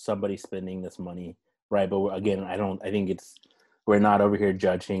 Somebody spending this money, right? But again, I think we're not over here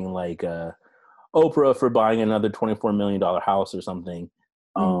judging like Oprah for buying another $24 million house or something.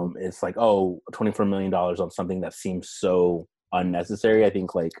 It's like, $24 million on something that seems so unnecessary. I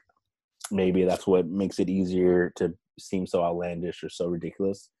think like maybe that's what makes it easier to seem so outlandish or so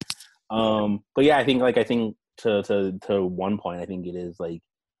ridiculous. But yeah, I think to one point, I think it is like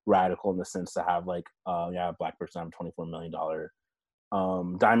radical in the sense to have like a Black person have $24 million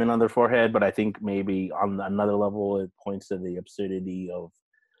diamond on their forehead. But I think maybe on another level, it points to the absurdity of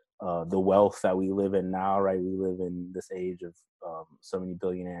the wealth that we live in now, right? We live in this age of so many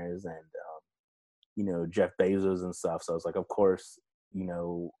billionaires and Jeff Bezos and stuff. So it's like, of course, in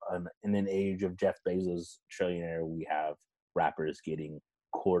an age of Jeff Bezos trillionaire, we have rappers getting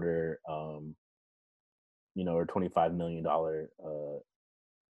quarter or $25 million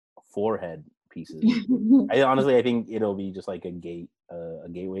forehead pieces. I think it'll be just like a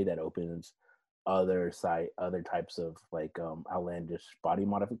gateway that opens other types of like outlandish body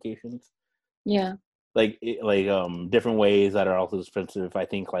modifications. Yeah. Like different ways that are also expensive. I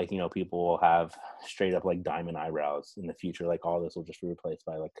think like people will have straight up like diamond eyebrows in the future. Like all this will just be replaced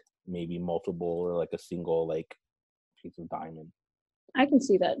by like maybe multiple or like a single like piece of diamond. I can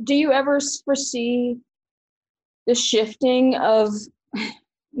see that. Do you ever foresee the shifting of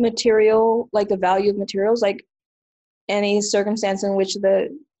material, like the value of materials, like any circumstance in which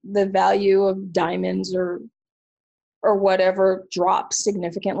the value of diamonds or whatever drops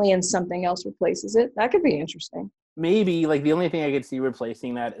significantly and something else replaces it? That could be interesting. Maybe like the only thing I could see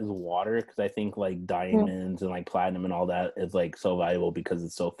replacing that is water, because I think like diamonds and like platinum and all that is like so valuable because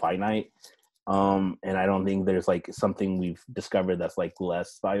it's so finite. And I don't think there's like something we've discovered that's like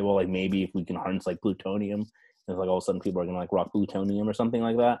less valuable. Like maybe if we can harness like plutonium, it's like all of a sudden people are gonna like rock plutonium or something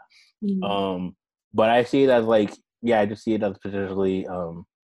like that. But I see it as like, I just see it as potentially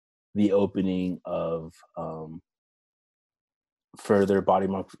the opening of further body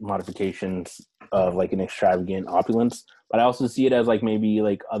modifications of like an extravagant opulence. But I also see it as like maybe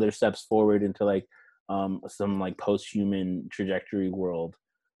like other steps forward into like some like post-human trajectory world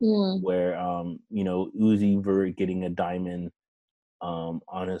where Uzi Vert getting a diamond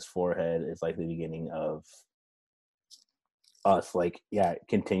on his forehead is like the beginning of us like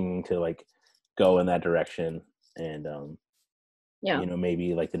continuing to like go in that direction. And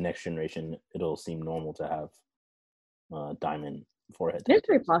maybe like the next generation it'll seem normal to have diamond forehead. It's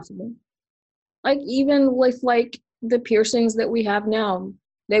very possible. Like even with like the piercings that we have now,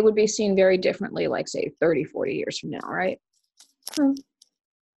 they would be seen very differently, like say 30, 40 years from now, right?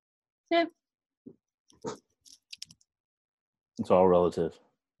 Yeah. It's all relative.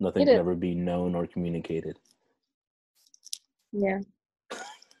 Nothing can ever be known or communicated. Yeah.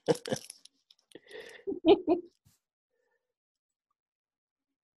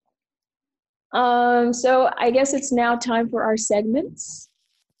 So I guess it's now time for our segments.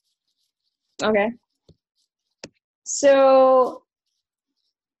 Okay. So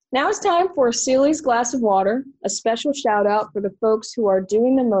now it's time for Sealy's Glass of Water, a special shout out for the folks who are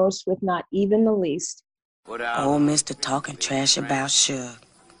doing the most with not even the least. Old Mr. talking trash about Suge.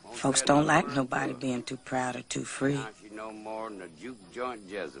 Folks don't like nobody being too proud or too free.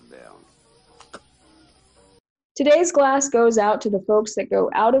 Today's glass goes out to the folks that go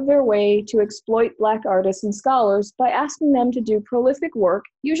out of their way to exploit Black artists and scholars by asking them to do prolific work,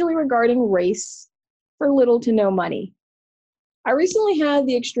 usually regarding race, for little to no money. I recently had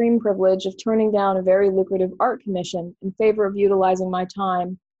the extreme privilege of turning down a very lucrative art commission in favor of utilizing my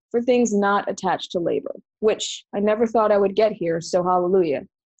time for things not attached to labor, which I never thought I would get here, so hallelujah.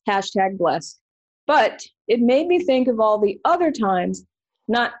 #blessed. But it made me think of all the other times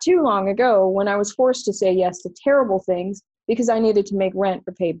not too long ago when I was forced to say yes to terrible things because I needed to make rent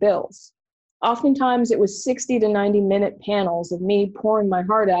or pay bills. Oftentimes it was 60 to 90 minute panels of me pouring my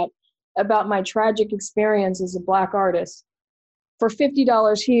heart out about my tragic experience as a Black artist for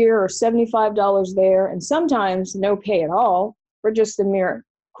 $50 here or $75 there, and sometimes no pay at all for just the mere,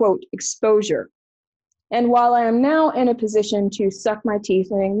 quote, exposure. And while I am now in a position to suck my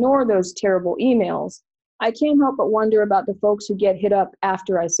teeth and ignore those terrible emails, I can't help but wonder about the folks who get hit up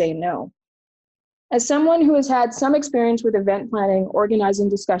after I say no. As someone who has had some experience with event planning, organizing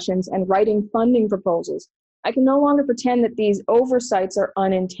discussions, and writing funding proposals, I can no longer pretend that these oversights are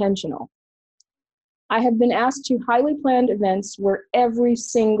unintentional. I have been asked to highly planned events where every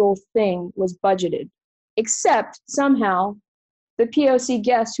single thing was budgeted, except somehow the POC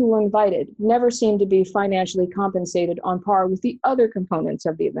guests who were invited never seemed to be financially compensated on par with the other components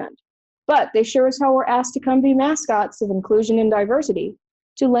of the event. But they sure as hell were asked to come be mascots of inclusion and diversity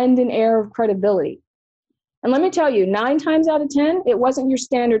to lend an air of credibility. And let me tell you, 9 times out of 10, it wasn't your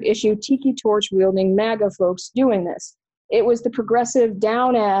standard issue tiki torch wielding MAGA folks doing this. It was the progressive,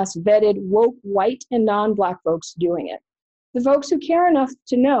 down-ass, vetted, woke, white, and non-Black folks doing it. The folks who care enough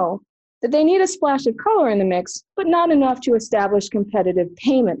to know that they need a splash of color in the mix, but not enough to establish competitive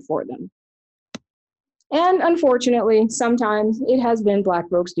payment for them. And unfortunately, sometimes it has been Black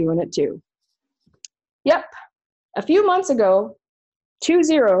folks doing it too. Yep, a few months ago, 2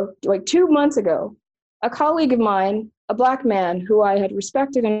 months ago, a colleague of mine, a Black man who I had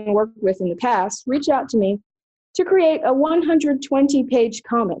respected and worked with in the past, reached out to me to create a 120-page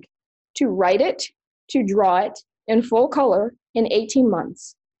comic, to write it, to draw it in full color in 18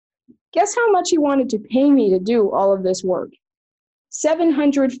 months. Guess how much he wanted to pay me to do all of this work?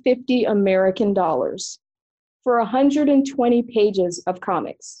 $750 American for 120 pages of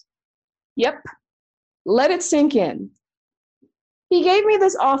comics. Yep, let it sink in. He gave me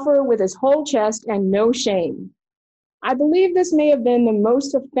this offer with his whole chest and no shame. I believe this may have been the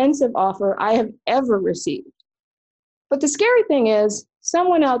most offensive offer I have ever received. But the scary thing is,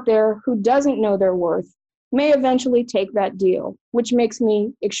 someone out there who doesn't know their worth may eventually take that deal, which makes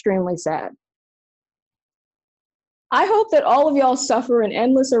me extremely sad. I hope that all of y'all suffer an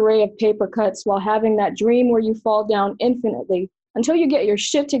endless array of paper cuts while having that dream where you fall down infinitely until you get your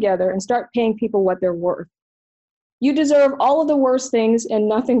shit together and start paying people what they're worth. You deserve all of the worst things and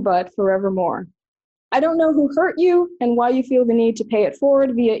nothing but forevermore. I don't know who hurt you and why you feel the need to pay it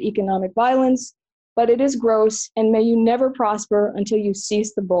forward via economic violence, but it is gross, and may you never prosper until you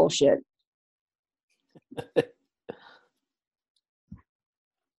cease the bullshit.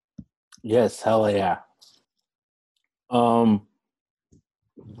 Yes, hell yeah.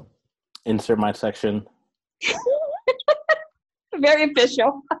 Insert my section. Very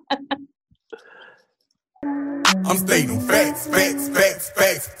official. I'm stating facts.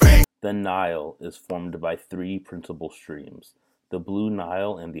 The Nile is formed by 3 principal streams: the Blue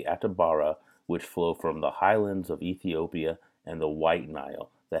Nile and the Atbara, which flow from the highlands of Ethiopia, and the White Nile,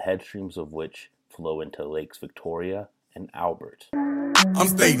 the head streams of which flow into Lakes Victoria and Albert. I'm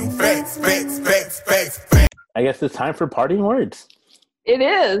stating facts. I guess it's time for parting words. It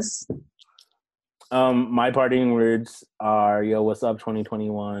is. My parting words are, yo, what's up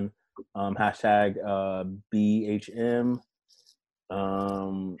 2021? Hashtag BHM.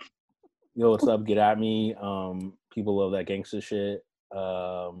 Yo, what's up? Get at me. People love that gangster shit.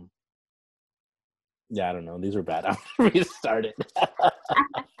 Yeah, I don't know. These are bad. I'm restart it.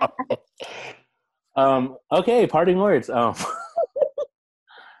 Okay, parting words.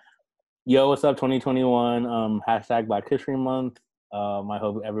 Yo, what's up 2021? Hashtag Black History Month. I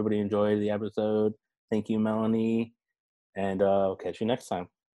hope everybody enjoyed the episode. Thank you, Melanie. And catch you next time.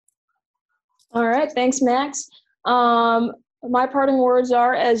 All right. Thanks, Max. My parting words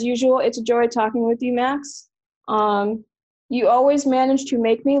are, as usual, it's a joy talking with you, Max. You always manage to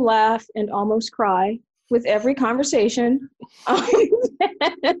make me laugh and almost cry with every conversation.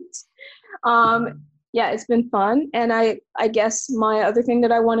 Yeah, it's been fun. And I guess my other thing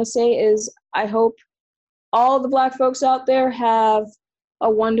that I want to say is I hope all the Black folks out there have a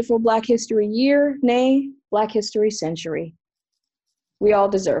wonderful Black History year, nay, Black History century. We all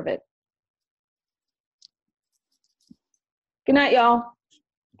deserve it. Good night, y'all.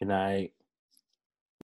 Good night.